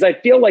audience, because I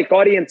feel like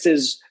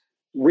audiences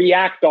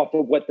react off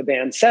of what the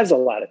band says a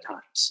lot of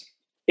times.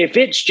 If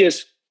it's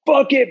just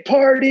fuck it,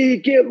 party,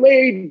 get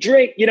laid,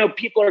 drink,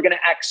 people are going to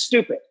act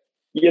stupid,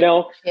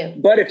 Yeah.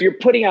 But if you're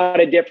putting out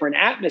a different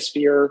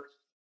atmosphere,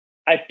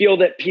 I feel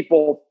that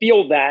people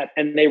feel that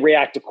and they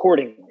react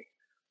accordingly.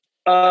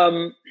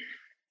 But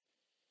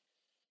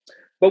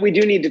we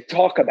do need to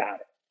talk about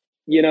it.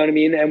 You know what I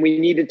mean? And we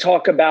need to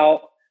talk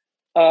about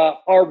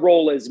our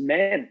role as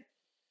men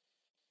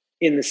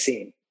in the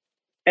scene.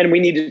 And we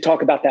need to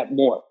talk about that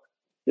more.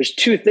 There's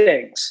two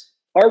things.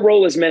 Our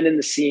role as men in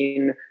the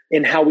scene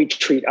in how we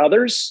treat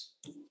others.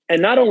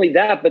 And not only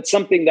that, but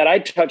something that I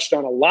touched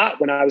on a lot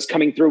when I was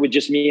coming through with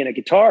just me and a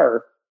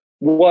guitar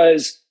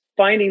was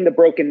finding the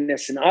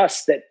brokenness in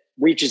us that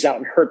reaches out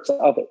and hurts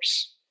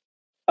others.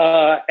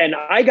 And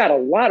I got a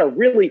lot of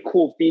really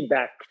cool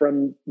feedback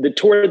from the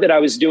tour that I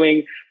was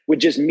doing with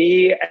just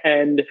me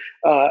and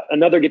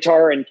another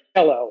guitar and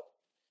cello,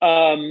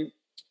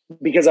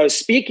 because I was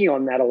speaking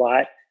on that a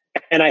lot.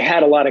 And I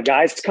had a lot of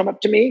guys come up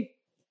to me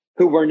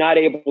who were not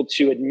able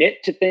to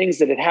admit to things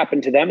that had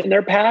happened to them in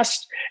their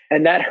past.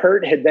 And that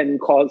hurt had then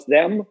caused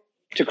them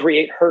to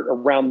create hurt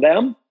around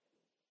them.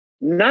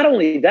 Not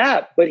only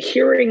that, but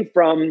hearing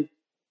from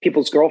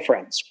people's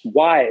girlfriends,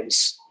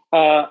 wives,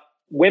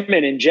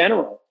 women in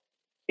general,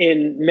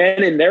 in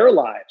men in their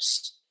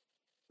lives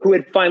who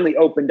had finally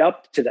opened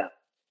up to them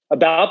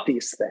about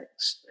these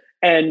things.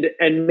 And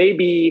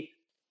maybe,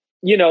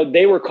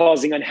 they were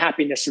causing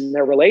unhappiness in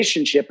their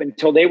relationship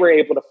until they were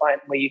able to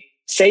finally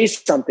say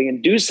something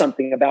and do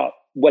something about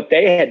what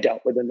they had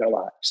dealt with in their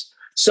lives.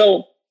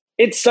 So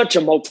it's such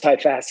a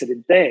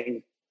multifaceted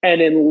thing.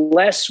 And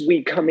unless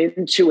we come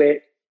into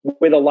it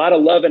with a lot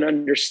of love and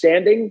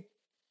understanding,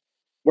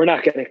 we're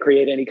not going to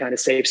create any kind of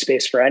safe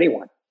space for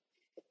anyone.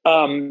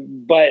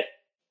 But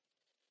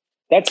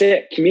that's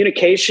it.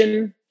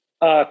 Communication,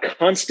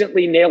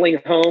 constantly nailing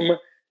home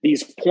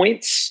these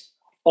points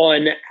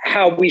on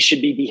how we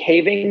should be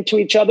behaving to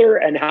each other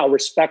and how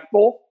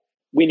respectful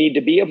we need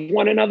to be of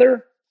one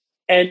another.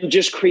 and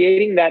just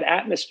creating that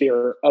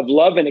atmosphere of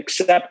love and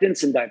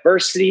acceptance and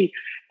diversity.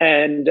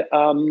 And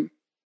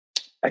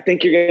I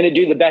think you're going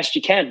to do the best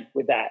you can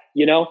with that,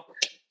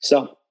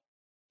 So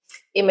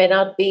it may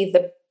not be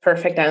the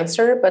perfect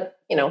answer, but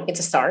it's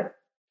a start.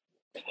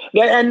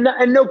 Yeah, and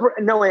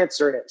no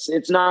answer is.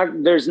 It's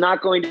not. There's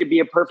not going to be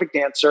a perfect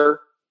answer,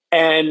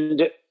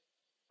 and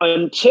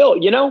until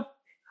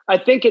I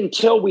think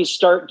until we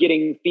start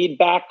getting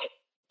feedback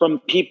from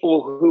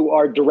people who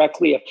are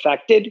directly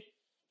affected,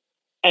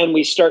 and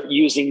we start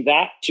using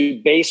that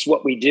to base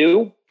what we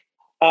do,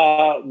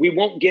 we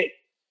won't get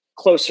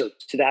closer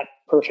to that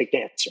perfect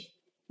answer.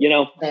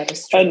 That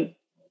is true.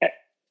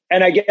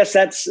 And I guess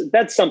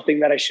that's something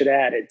that I should have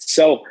added.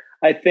 So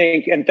I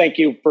think, and thank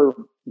you for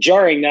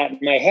jarring that in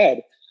my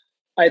head.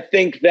 I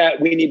think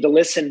that we need to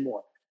listen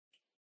more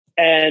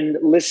and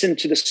listen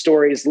to the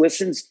stories,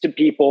 listen to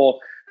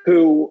people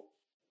who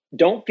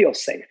don't feel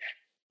safe,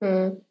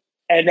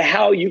 and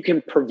how you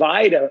can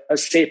provide a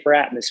safer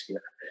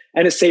atmosphere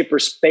and a safer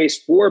space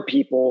for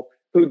people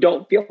who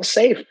don't feel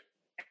safe.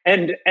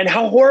 And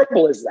how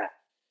horrible is that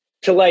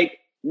to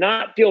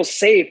not feel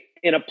safe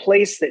in a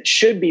place that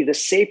should be the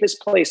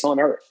safest place on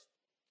earth,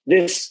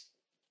 this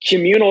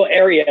communal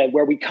area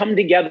where we come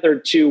together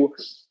to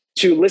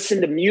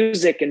listen to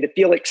music and to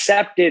feel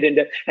accepted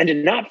and to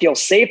not feel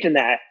safe in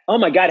that. Oh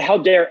my God, how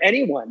dare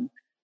anyone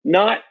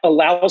not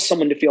allow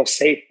someone to feel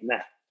safe in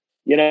that,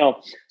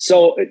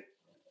 So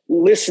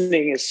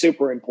listening is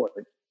super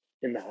important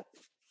in that.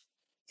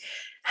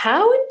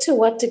 How and to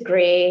what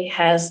degree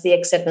has the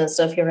acceptance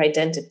of your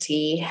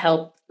identity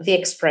helped the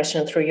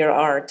expression through your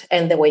art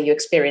and the way you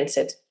experience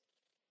it?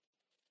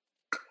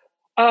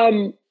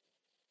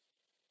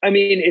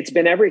 It's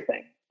been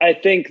everything. I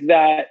think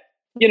that,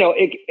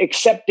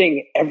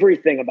 accepting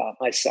everything about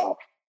myself,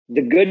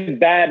 the good,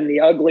 bad, and the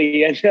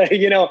ugly, and,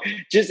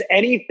 just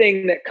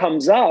anything that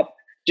comes up,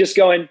 just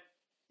going,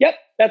 yep,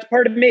 that's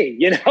part of me.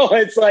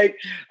 It's like,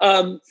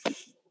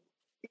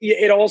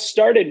 it all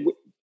started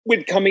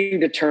with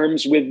coming to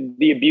terms with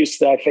the abuse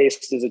that I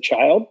faced as a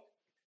child,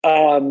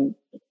 and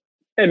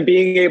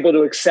being able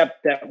to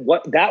accept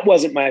that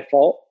wasn't my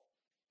fault.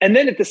 And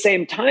then at the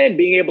same time,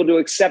 being able to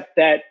accept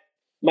that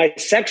my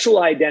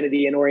sexual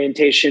identity and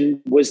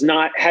orientation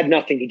had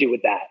nothing to do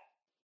with that,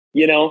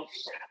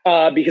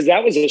 because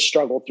that was a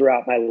struggle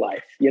throughout my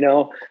life.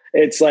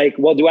 It's like,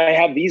 well, do I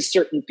have these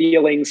certain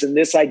feelings and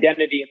this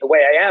identity and the way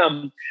I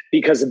am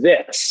because of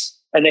this?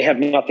 And they have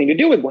nothing to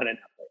do with one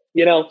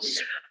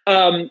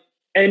another,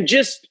 and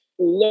just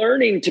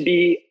learning to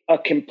be a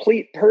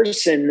complete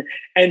person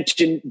and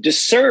to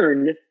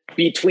discern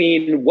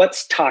between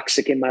what's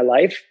toxic in my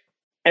life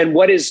and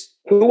what is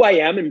who I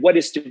am and what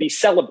is to be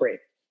celebrated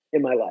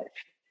in my life,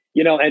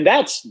 and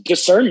that's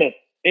discernment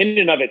in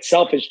and of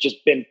itself has just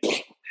been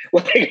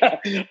like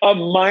a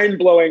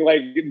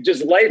mind-blowing,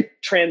 just life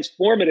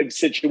transformative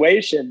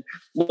situation,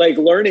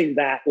 learning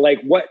that,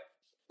 what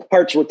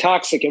parts were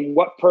toxic and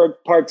what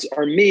parts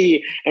are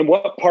me and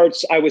what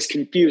parts I was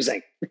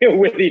confusing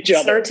with each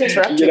other. Sorry to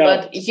interrupt you,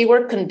 but you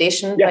were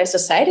conditioned by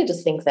society to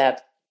think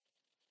that.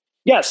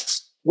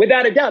 Yes,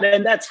 without a doubt.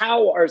 And that's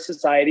how our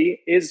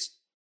society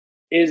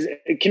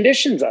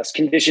conditions us,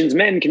 conditions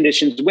men,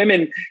 conditions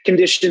women,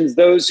 conditions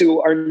those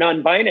who are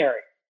non-binary,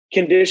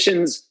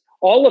 conditions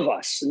all of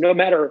us, no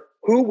matter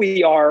who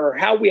we are or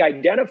how we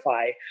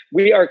identify.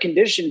 We are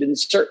conditioned in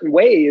certain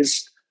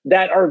ways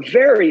that are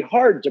very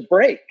hard to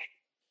break.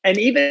 And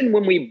even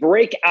when we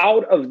break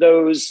out of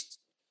those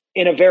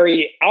in a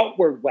very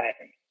outward way,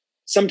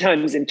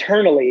 sometimes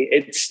internally,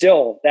 it's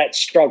still that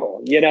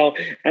struggle,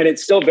 and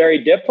it's still very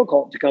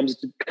difficult to come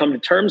to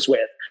terms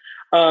with.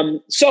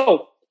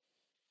 So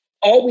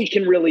all we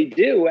can really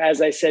do,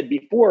 as I said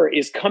before,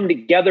 is come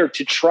together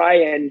to try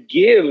and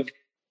give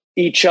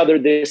each other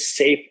this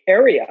safe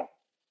area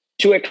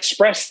to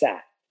express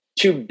that,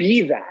 to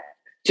be that,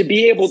 to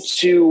be able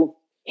to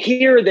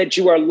hear that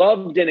you are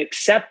loved and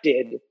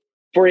accepted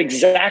for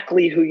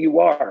exactly who you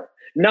are,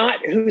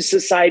 not who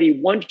society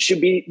wants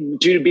you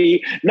to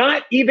be,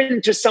 not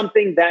even to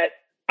something that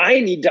I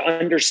need to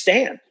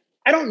understand.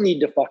 I don't need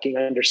to fucking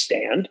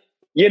understand,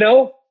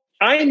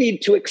 I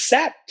need to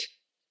accept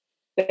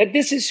that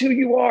this is who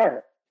you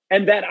are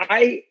and that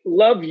I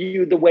love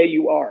you the way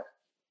you are.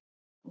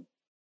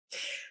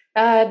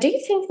 Do you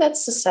think that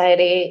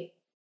society,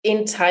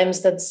 in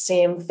times that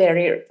seem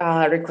very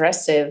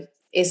regressive,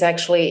 is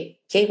actually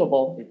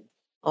capable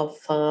of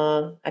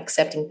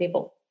accepting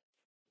people?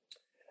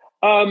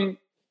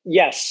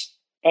 Yes.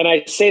 And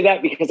I say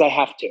that because I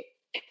have to.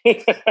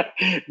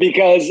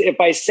 Because if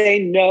I say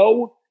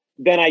no,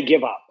 then I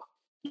give up.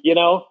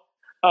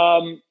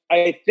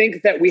 I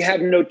think that we have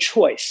no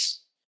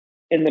choice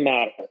in the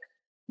matter.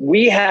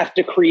 We have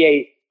to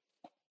create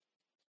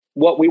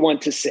what we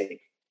want to see.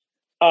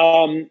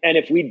 And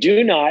if we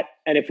do not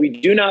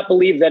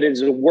believe that it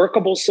is a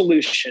workable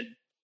solution,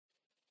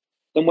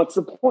 then what's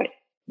the point?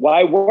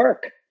 Why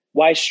work?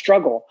 Why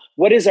struggle?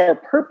 What is our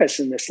purpose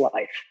in this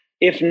life,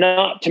 if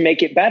not to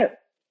make it better?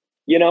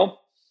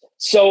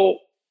 So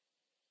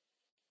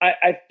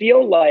I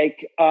feel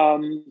like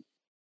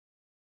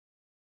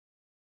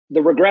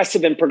the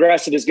regressive and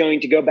progressive is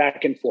going to go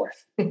back and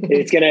forth.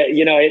 It's going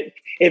to,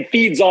 it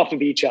feeds off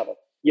of each other,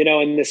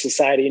 in this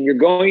society. And you're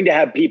going to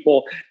have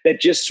people that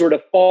just sort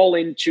of fall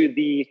into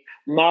the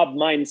mob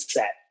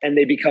mindset, and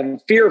they become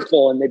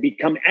fearful and they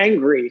become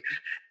angry.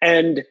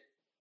 And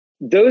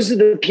those are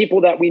the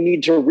people that we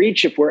need to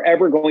reach if we're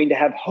ever going to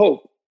have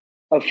hope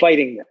of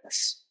fighting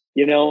this.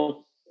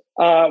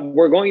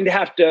 We're going to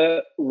have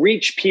to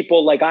reach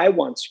people like I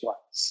once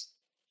was.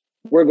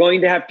 We're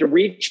going to have to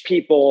reach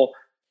people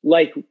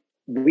like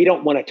we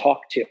don't want to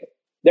talk to.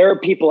 There are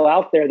people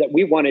out there that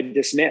we want to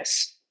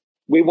dismiss.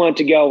 We want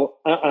to go,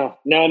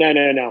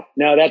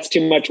 no, that's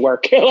too much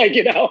work.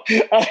 And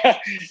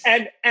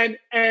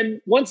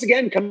once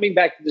again, coming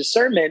back to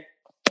discernment,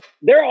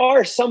 there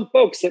are some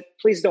folks that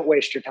please don't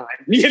waste your time,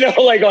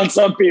 on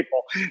some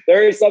people.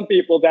 There are some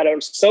people that are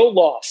so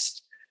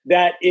lost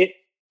that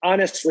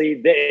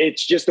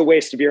it's just a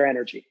waste of your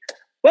energy.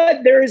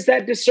 But there is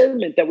that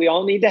discernment that we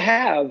all need to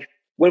have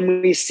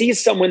when we see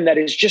someone that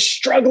is just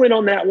struggling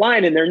on that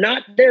line and they're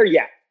not there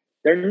yet.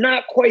 They're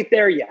not quite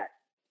there yet.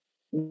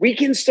 We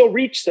can still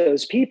reach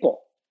those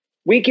people.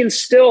 We can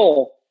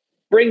still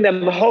bring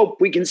them hope.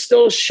 We can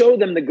still show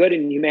them the good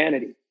in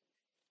humanity.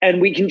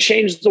 And we can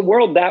change the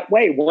world that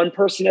way, one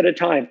person at a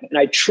time. And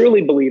I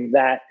truly believe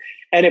that.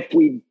 And if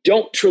we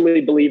don't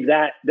truly believe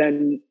that,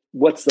 then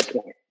what's the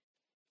point?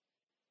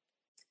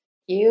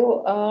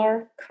 You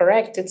are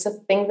correct. It's a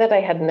thing that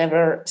I had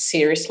never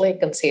seriously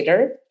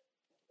considered.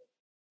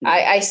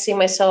 I see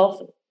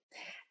myself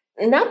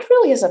not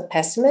really as a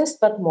pessimist,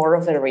 but more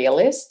of a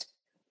realist.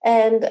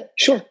 And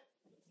sure,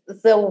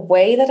 the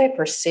way that I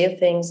perceive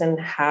things and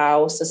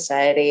how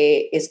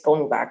society is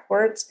going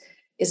backwards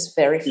is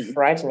very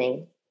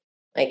frightening.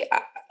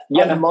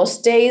 On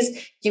most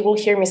days, you will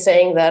hear me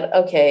saying that,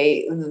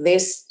 okay,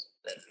 this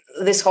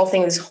whole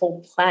thing, this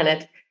whole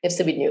planet needs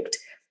to be nuked.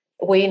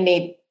 We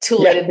need to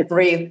let it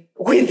breathe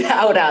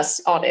without us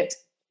on it.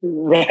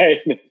 Right.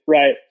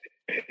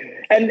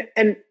 And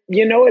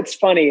it's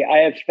funny. I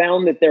have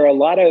found that there are a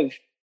lot of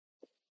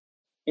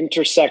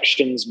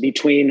intersections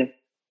between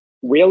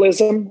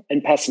realism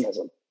and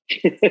pessimism.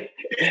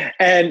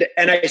 and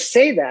I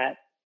say that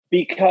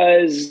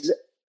because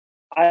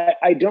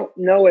I don't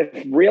know if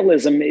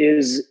realism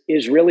is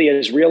really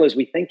as real as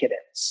we think it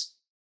is.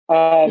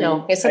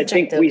 No, it's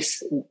subjective. I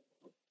think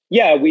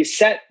we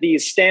set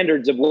these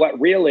standards of what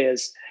real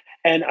is.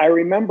 And I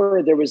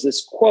remember there was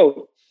this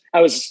quote. I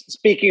was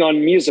speaking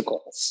on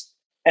musicals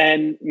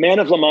and Man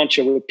of La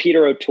Mancha with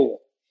Peter O'Toole.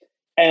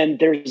 And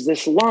there's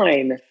this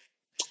line,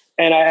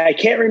 and I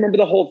can't remember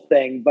the whole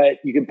thing, but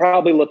you can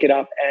probably look it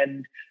up.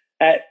 And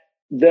at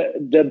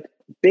the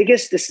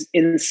biggest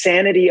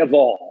insanity of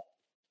all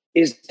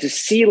is to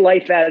see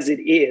life as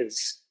it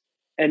is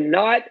and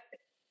not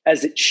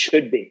as it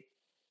should be.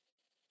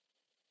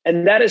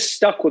 And that has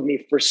stuck with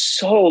me for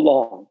so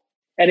long.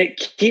 And it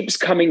keeps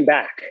coming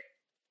back.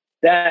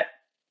 That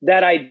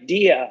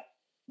idea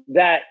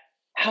that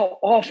how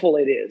awful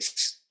it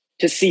is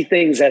to see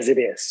things as it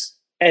is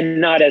and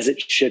not as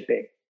it should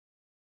be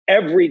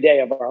every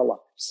day of our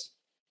lives.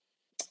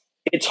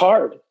 It's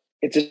hard.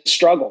 It's a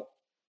struggle.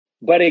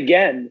 But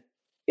again,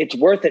 it's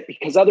worth it,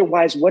 because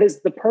otherwise, what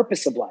is the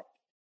purpose of life?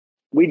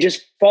 We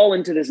just fall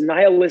into this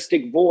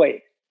nihilistic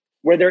void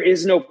where there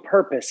is no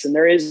purpose and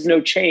there is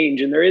no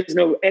change and there is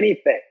no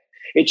anything.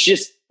 It's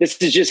just, this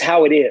is just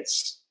how it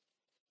is.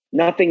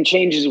 Nothing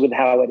changes with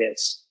how it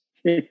is.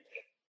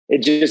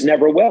 It just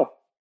never will.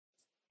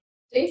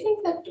 Do you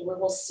think that we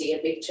will see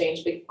a big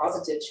change, big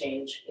positive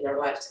change in our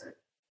lifetime?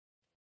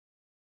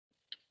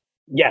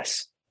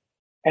 Yes.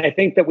 And I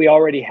think that we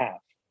already have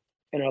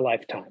in our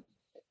lifetime.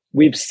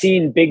 We've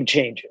seen big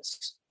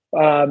changes.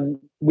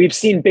 We've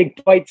seen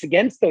big fights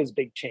against those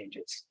big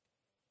changes,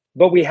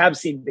 but we have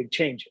seen big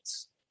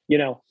changes,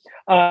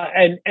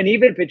 and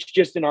even if it's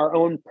just in our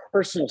own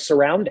personal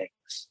surroundings,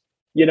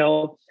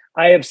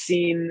 I have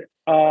seen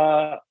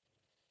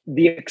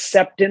the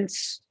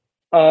acceptance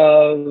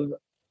of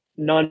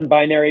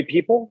non-binary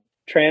people,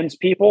 trans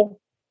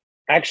people,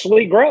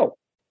 actually grow.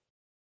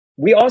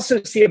 We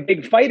also see a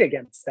big fight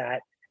against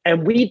that.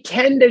 And we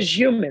tend as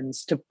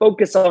humans to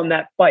focus on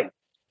that fight.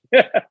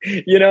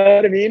 You know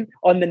what I mean?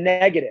 On the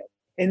negative,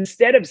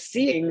 instead of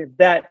seeing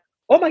that,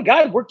 oh my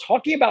God, we're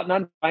talking about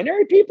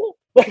non-binary people.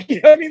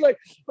 You know what I mean?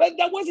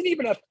 That wasn't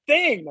even a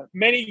thing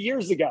many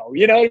years ago.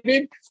 You know what I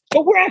mean?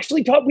 But we're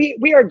actually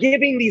we are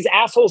giving these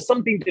assholes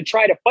something to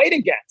try to fight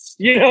against.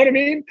 You know what I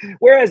mean?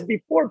 Whereas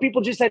before,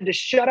 people just had to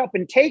shut up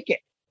and take it.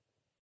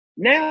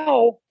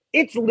 Now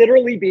it's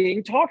literally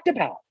being talked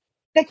about.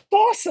 That's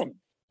awesome.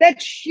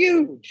 That's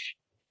huge.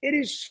 It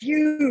is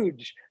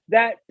huge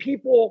that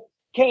people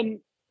can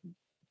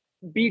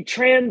be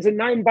trans and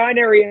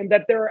non-binary and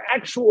that there are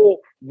actual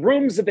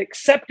rooms of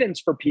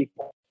acceptance for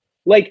people.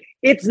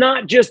 It's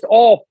not just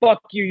all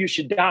fuck you, you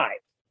should die.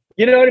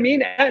 You know what I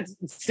mean?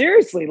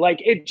 Seriously,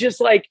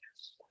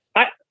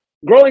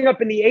 growing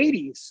up in the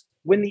 80s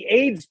when the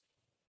AIDS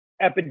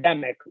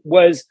epidemic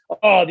was,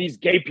 these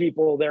gay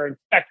people, they're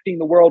infecting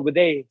the world with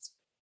AIDS.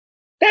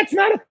 That's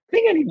not a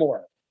thing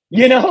anymore.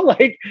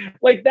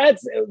 Like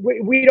that's,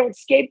 we don't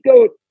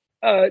scapegoat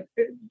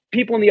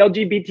people in the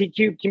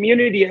LGBTQ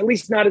community, at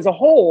least not as a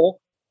whole,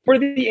 for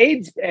the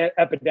AIDS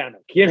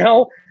epidemic,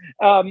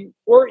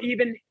 or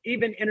even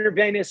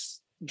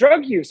intravenous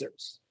drug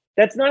users.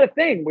 That's not a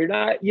thing. We're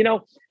not,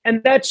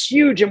 and that's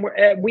huge. And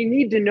we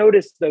need to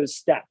notice those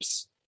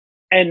steps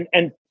and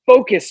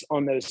focus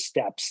on those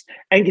steps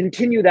and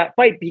continue that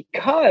fight,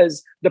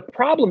 because the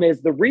problem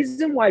is, the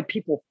reason why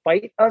people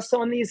fight us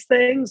on these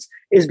things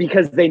is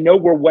because they know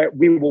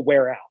we will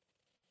wear out.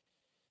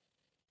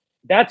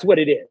 That's what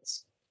it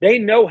is. They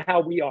know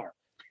how we are.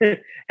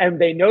 And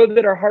they know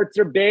that our hearts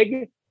are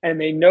big,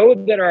 and they know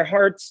that our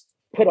hearts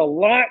put a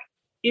lot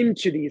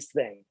into these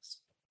things.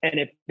 And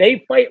if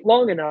they fight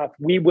long enough,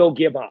 we will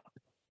give up.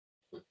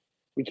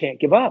 We can't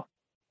give up.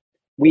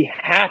 We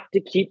have to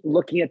keep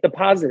looking at the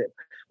positive.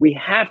 We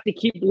have to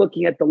keep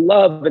looking at the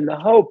love and the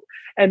hope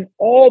and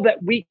all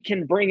that we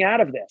can bring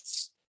out of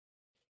this.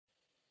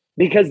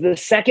 Because the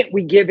second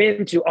we give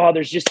in to,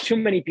 there's just too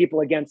many people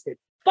against it,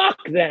 fuck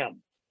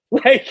them.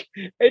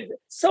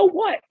 So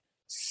what?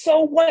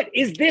 So what?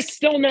 Is this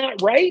still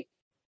not right?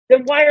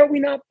 Then why are we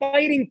not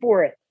fighting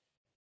for it?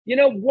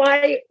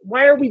 Why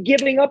are we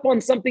giving up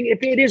on something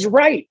if it is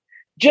right,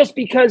 just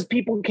because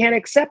people can't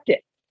accept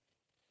it?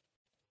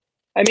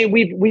 I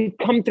mean, we've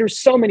come through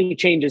so many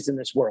changes in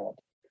this world.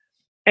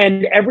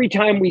 And every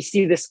time we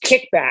see this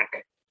kickback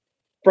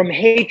from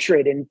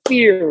hatred and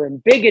fear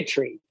and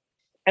bigotry,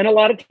 and a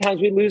lot of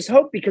times we lose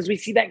hope because we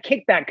see that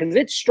kickback because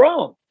it's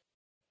strong,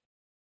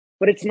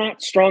 but it's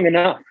not strong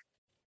enough.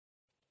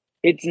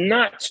 It's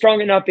not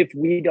strong enough if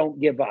we don't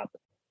give up.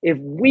 If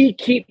we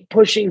keep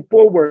pushing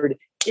forward,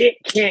 it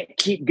can't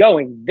keep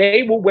going.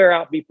 They will wear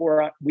out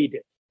before we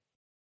do.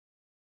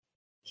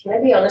 Can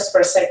I be honest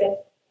for a second?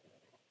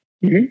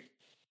 Mm-hmm.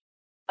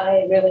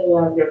 I really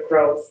love your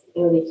growth.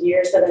 In the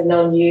years that I've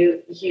known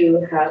you,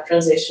 you have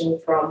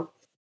transitioned from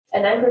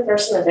an angry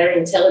person, a very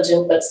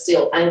intelligent but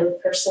still angry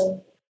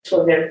person, to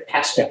a very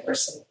passionate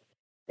person.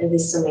 And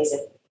this is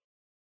amazing.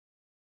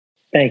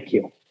 Thank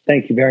you.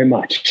 Thank you very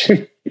much.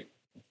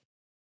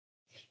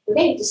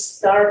 Okay, to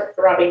start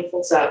wrapping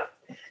things up,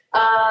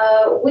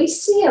 we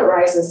see a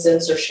rise in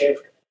censorship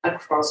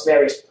across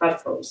various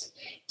platforms.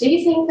 Do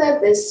you think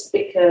that this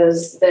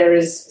because there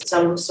is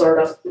some sort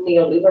of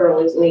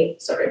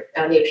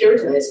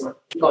neopuritanism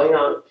going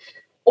on,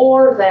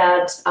 or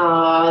that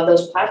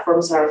those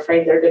platforms are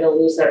afraid they're going to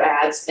lose their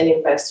ads and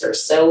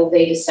investors, so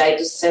they decide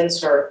to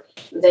censor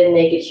the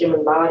naked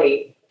human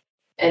body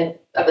and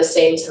at the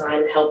same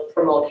time help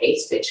promote hate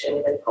speech and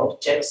even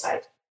promote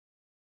genocide?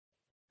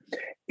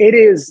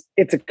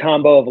 It's a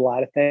combo of a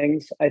lot of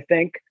things, I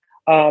think.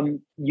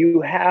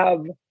 You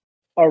have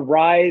a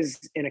rise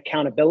in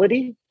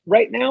accountability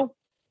right now,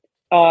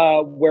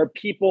 where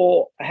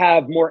people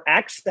have more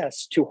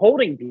access to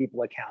holding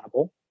people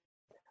accountable.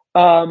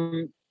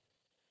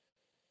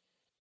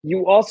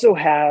 You also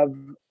have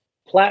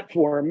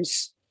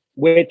platforms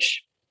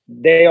which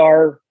they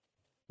are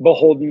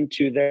beholden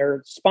to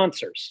their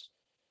sponsors.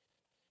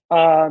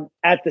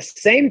 At the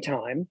same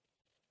time,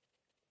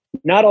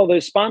 not all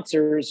those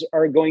sponsors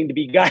are going to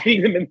be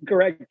guiding them in the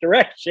correct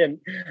direction.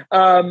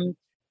 And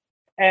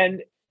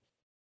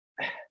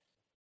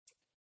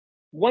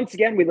once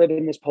again, we live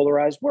in this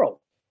polarized world,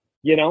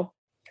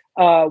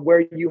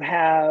 where you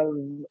have,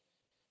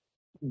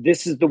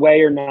 this is the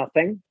way or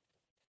nothing.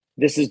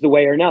 This is the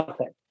way or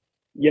nothing.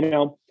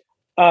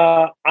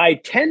 I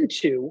tend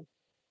to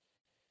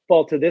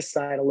fall to this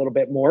side a little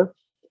bit more,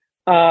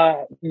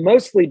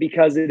 mostly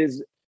because it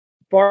is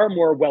far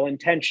more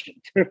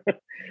well-intentioned.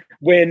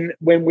 when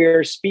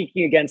we're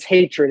speaking against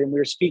hatred and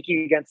we're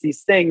speaking against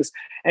these things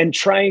and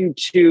trying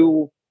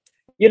to,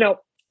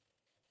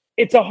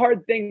 it's a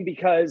hard thing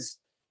because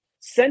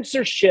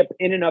censorship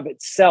in and of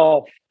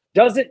itself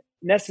doesn't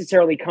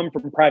necessarily come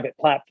from private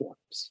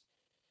platforms.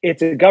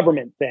 It's a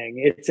government thing.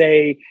 It's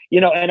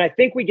and I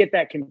think we get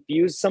that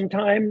confused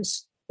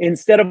sometimes.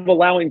 Instead of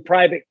allowing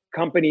private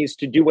companies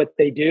to do what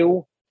they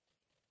do,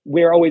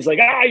 we're always like,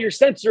 you're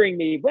censoring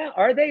me. Well,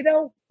 are they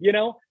though?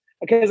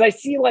 Because I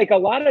see like a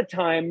lot of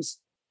times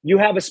you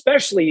have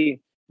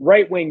especially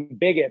right-wing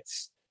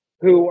bigots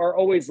who are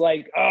always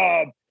like,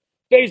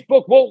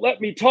 Facebook won't let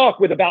me talk,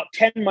 with about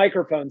 10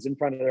 microphones in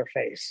front of their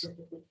face.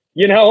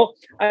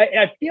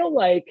 I feel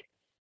like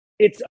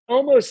it's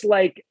almost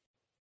like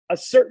a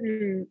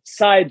certain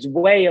side's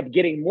way of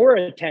getting more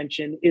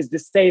attention is to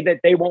say that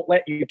they won't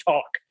let you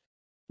talk.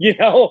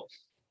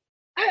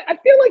 I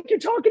feel like you're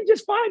talking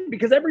just fine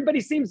because everybody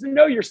seems to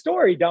know your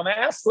story,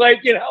 dumbass.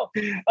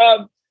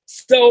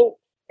 So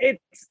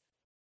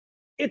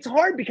it's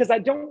hard because I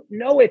don't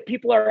know if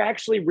people are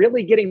actually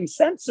really getting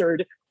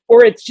censored,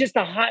 or it's just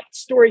a hot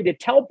story to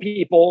tell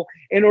people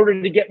in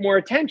order to get more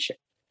attention.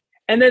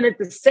 And then at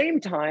the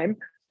same time,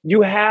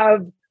 you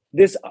have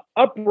this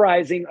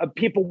uprising of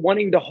people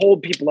wanting to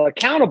hold people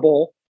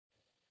accountable.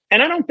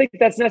 And I don't think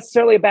that's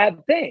necessarily a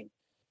bad thing.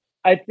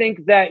 I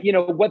think that,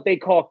 what they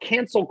call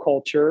cancel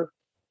culture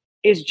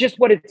is just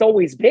what it's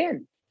always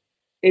been,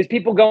 is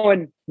people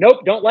going,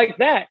 nope, don't like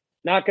that,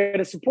 not going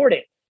to support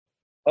it.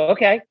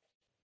 Okay.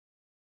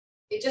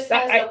 It just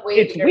has a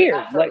way bigger weird.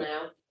 platform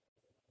now.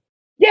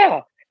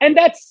 Yeah.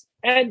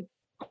 And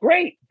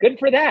great. Good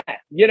for that.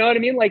 You know what I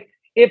mean? Like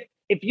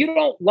if you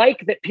don't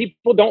like that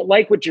people don't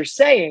like what you're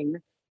saying,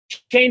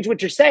 change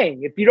what you're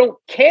saying. If you don't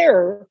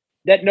care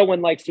that no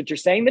one likes what you're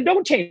saying, then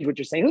don't change what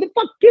you're saying. Who the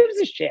fuck gives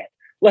a shit?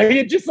 Like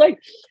it's just like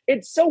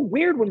it's so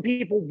weird when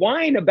people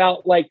whine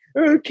about like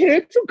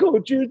cancel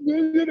culture.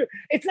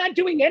 It's not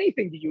doing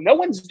anything to you. No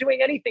one's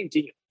doing anything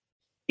to you.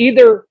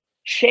 Either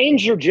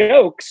change your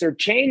jokes or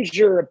change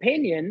your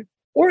opinion,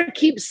 or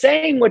keep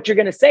saying what you're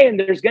going to say, and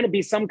there's going to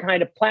be some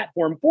kind of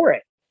platform for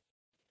it.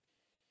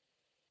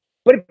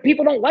 But if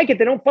people don't like it,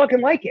 they don't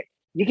fucking like it.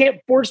 You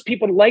can't force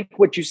people to like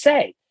what you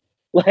say.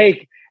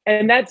 Like,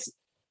 and that's,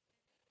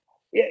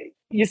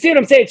 you see what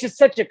I'm saying? It's just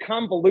such a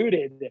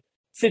convoluted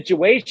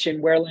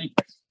situation where, like,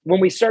 when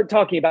we start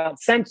talking about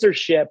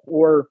censorship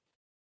or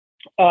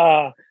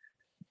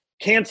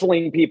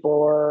canceling people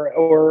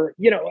or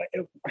you know,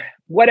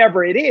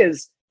 whatever it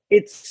is,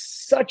 it's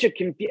such a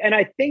and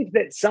I think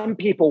that some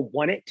people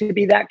want it to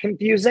be that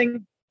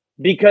confusing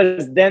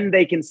because then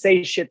they can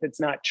say shit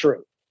that's not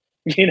true,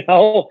 you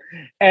know,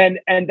 and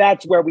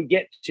that's where we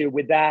get to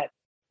with that.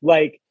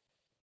 Like,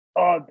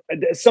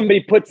 somebody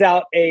puts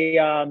out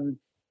a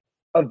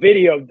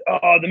video.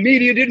 Oh, the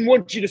media didn't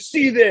want you to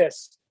see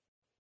this.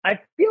 I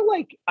feel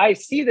like I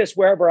see this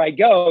wherever I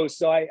go.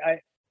 So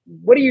I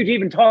what are you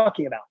even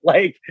talking about?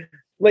 Like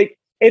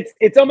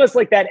it's almost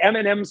like that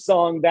Eminem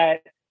song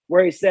that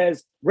where he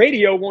says,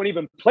 radio won't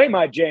even play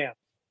my jam.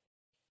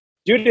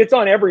 Dude, it's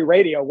on every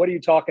radio. What are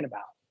you talking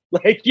about?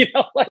 Like, you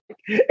know, like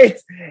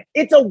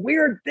it's a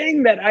weird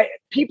thing that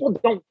people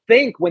don't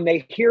think when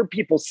they hear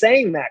people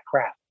saying that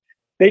crap.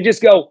 They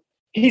just go,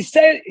 he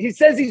says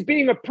he's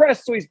being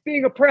oppressed, so he's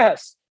being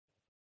oppressed.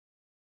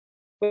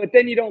 But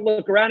then you don't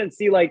look around and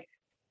see like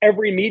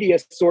every media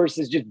source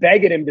is just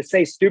begging him to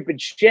say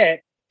stupid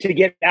shit to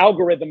get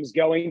algorithms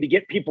going, to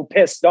get people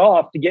pissed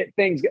off, to get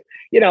things,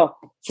 you know.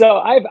 So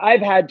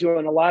I've had to,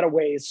 in a lot of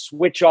ways,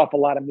 switch off a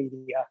lot of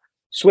media,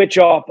 switch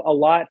off a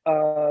lot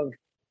of.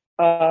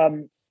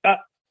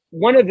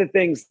 One of the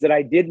things that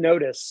I did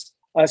notice,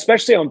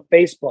 especially on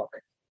Facebook,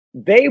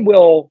 they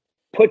will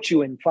put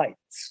you in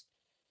fights.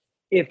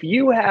 If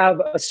you have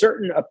a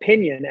certain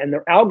opinion and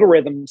their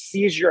algorithm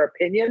sees your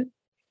opinion,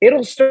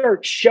 it'll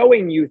start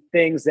showing you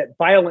things that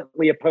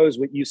violently oppose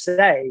what you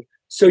say.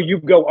 So you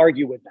go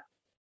argue with them.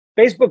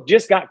 Facebook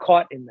just got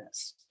caught in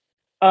this.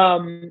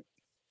 And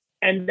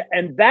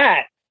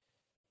that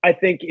I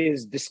think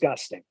is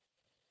disgusting,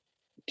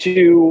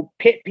 to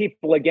pit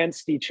people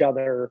against each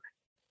other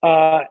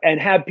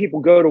and have people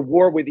go to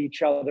war with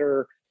each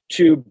other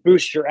to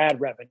boost your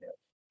ad revenue.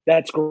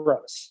 That's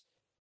gross.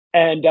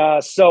 And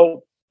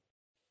so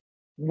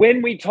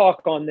when we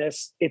talk on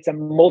this, it's a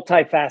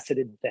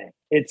multifaceted thing.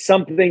 It's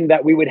something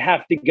that we would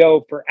have to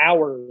go for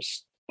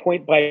hours,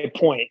 point by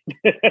point,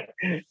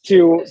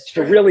 to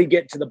really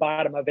get to the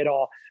bottom of it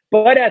all.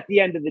 But at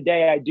the end of the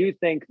day, I do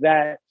think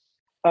that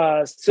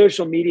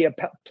social media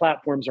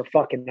platforms are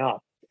fucking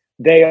up.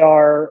 They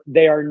are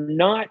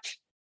not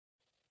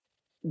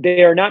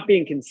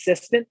being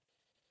consistent.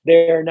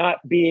 They are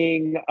not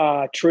being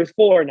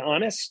truthful or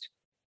honest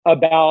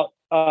about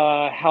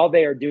how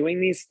they are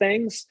doing these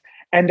things,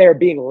 and they're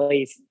being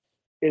lazy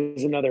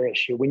is another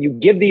issue. When you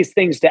give these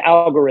things to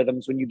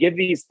algorithms, when you give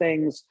these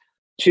things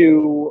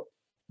to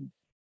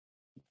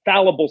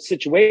fallible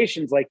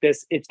situations like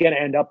this, it's going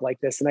to end up like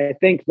this. And I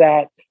think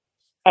that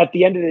at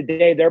the end of the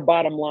day, their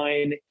bottom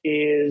line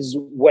is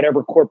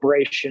whatever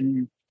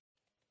corporation,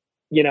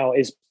 you know,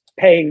 is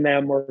paying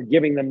them or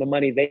giving them the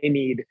money they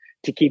need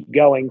to keep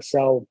going.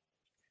 So,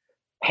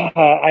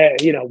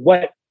 you know,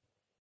 what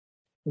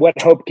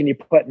hope can you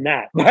put in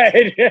that?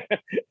 Right?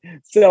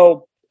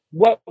 So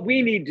what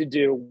we need to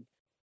do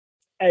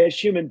as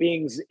human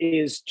beings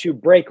is to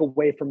break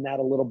away from that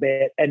a little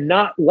bit and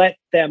not let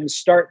them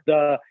start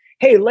the,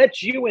 hey,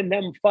 let you and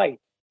them fight,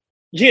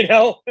 you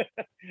know,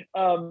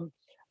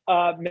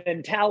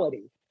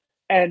 mentality,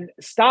 and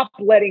stop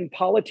letting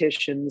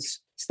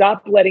politicians,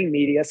 stop letting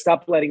media,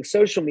 stop letting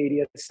social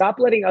media, stop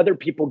letting other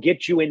people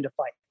get you into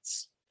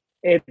fights.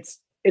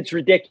 It's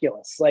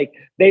ridiculous. Like,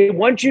 they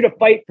want you to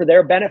fight for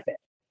their benefit.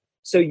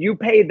 So you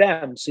pay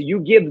them. So you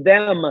give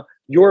them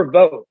your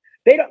vote.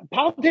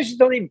 Politicians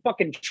don't even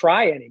fucking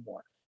try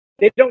anymore.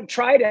 They don't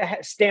try to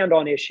stand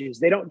on issues.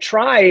 They don't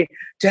try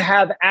to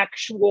have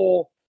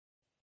actual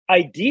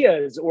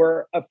ideas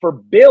or for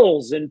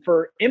bills and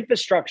for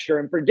infrastructure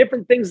and for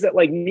different things that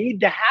like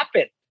need to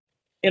happen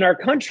in our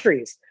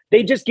countries.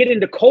 They just get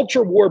into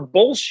culture war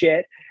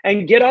bullshit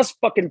and get us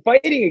fucking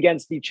fighting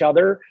against each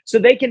other so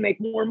they can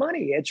make more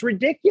money. It's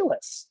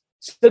ridiculous.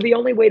 So the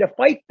only way to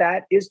fight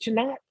that is to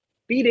not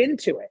feed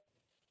into it.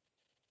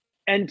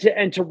 And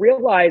to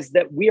realize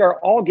that we are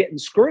all getting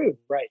screwed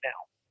right now.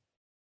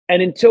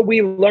 And until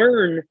we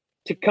learn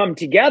to come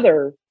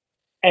together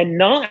and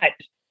not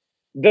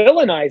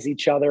villainize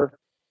each other,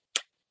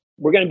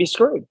 we're going to be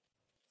screwed.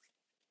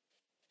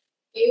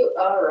 You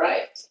are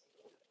right.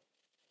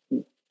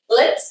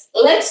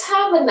 let's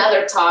have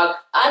another talk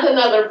at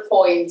another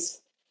point.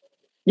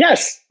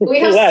 Yes. We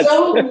have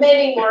so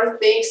many more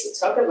things to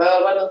talk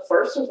about, but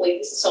unfortunately,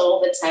 this is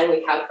all the time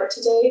we have for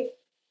today.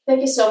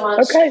 Thank you so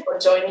much for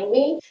joining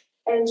me.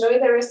 Enjoy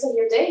the rest of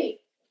your day.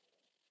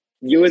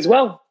 You as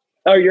well.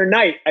 Or your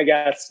night, I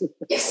guess.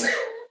 Yes.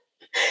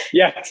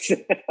 Yes.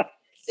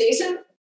 See you soon.